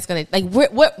don't think that's gonna, like,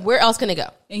 where else can it go?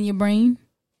 In your brain?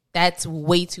 That's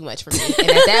way too much for me.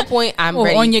 And at that point, I'm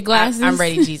ready. On your glasses? I'm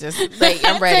ready, Jesus. Like,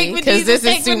 I'm ready because this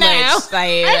is too much.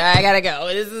 Like, I gotta go.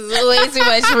 This is way too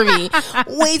much for me.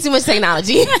 Way too much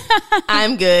technology.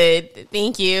 I'm good.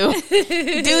 Thank you.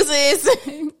 Deuces.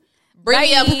 Bring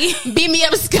me up, beat me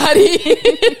up, Scotty.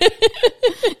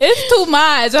 It's too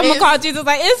much. I'm gonna call Jesus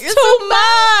like, it's too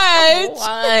much.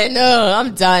 Why? No,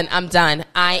 I'm done.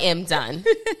 I am done.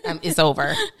 It's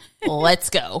over.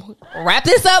 Let's go. Wrap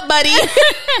this up, buddy.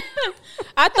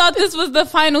 I thought this was the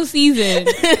final season.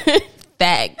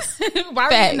 Facts.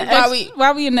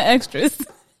 Why we in the extras?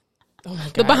 Oh my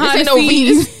god. The behind the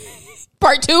scenes.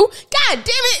 Part 2. God damn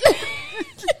it.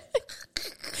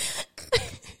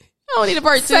 I don't need a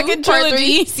part 2, second part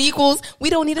trilogy. 3, sequels. We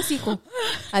don't need a sequel.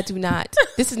 I do not.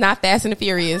 This is not Fast and the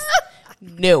Furious.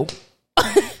 No.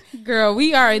 Girl,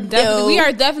 we are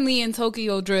definitely in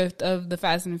Tokyo Drift of the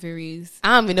Fast and the Furious.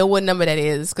 I don't even know what number that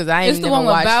is because I ain't never It's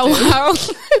watched the one with Bow Wow.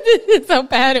 This is how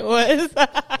bad it was.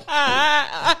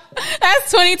 That's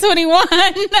 2021.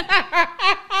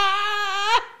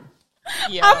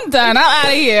 Yo. I'm done. I'm out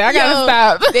of here. I gotta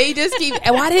stop. They just keep.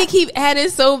 Why do they keep adding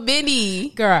so many?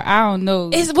 Girl, I don't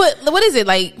know. It's what is it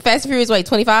like? Fast and Furious, like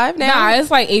 25 now? Nah,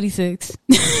 it's like 86.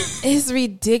 It's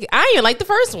ridiculous. I didn't even like the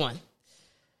first one.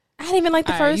 I didn't even like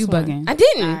the first you one. Bugging. I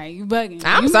didn't. All right, you bugging.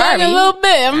 I'm sorry. Bugging a little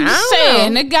bit. I'm just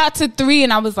saying. Know. It got to 3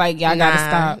 and I was like, y'all gotta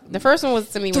stop. The first one was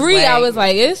to me 3. I was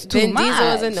like, it's too Vin much. Diesel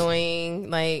is annoying.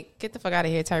 Like, get the fuck out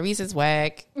of here. Tyrese is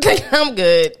whack. I'm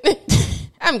good.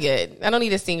 I'm good. I don't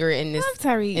need a singer in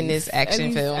this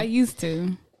action film. I used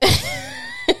to.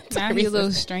 Now he's a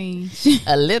little strange.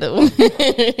 A little.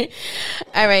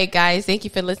 All right, guys. Thank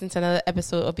you for listening to another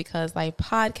episode of Because Life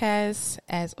Podcast.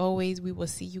 As always, we will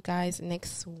see you guys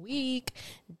next week.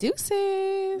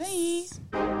 Deuces. Bye.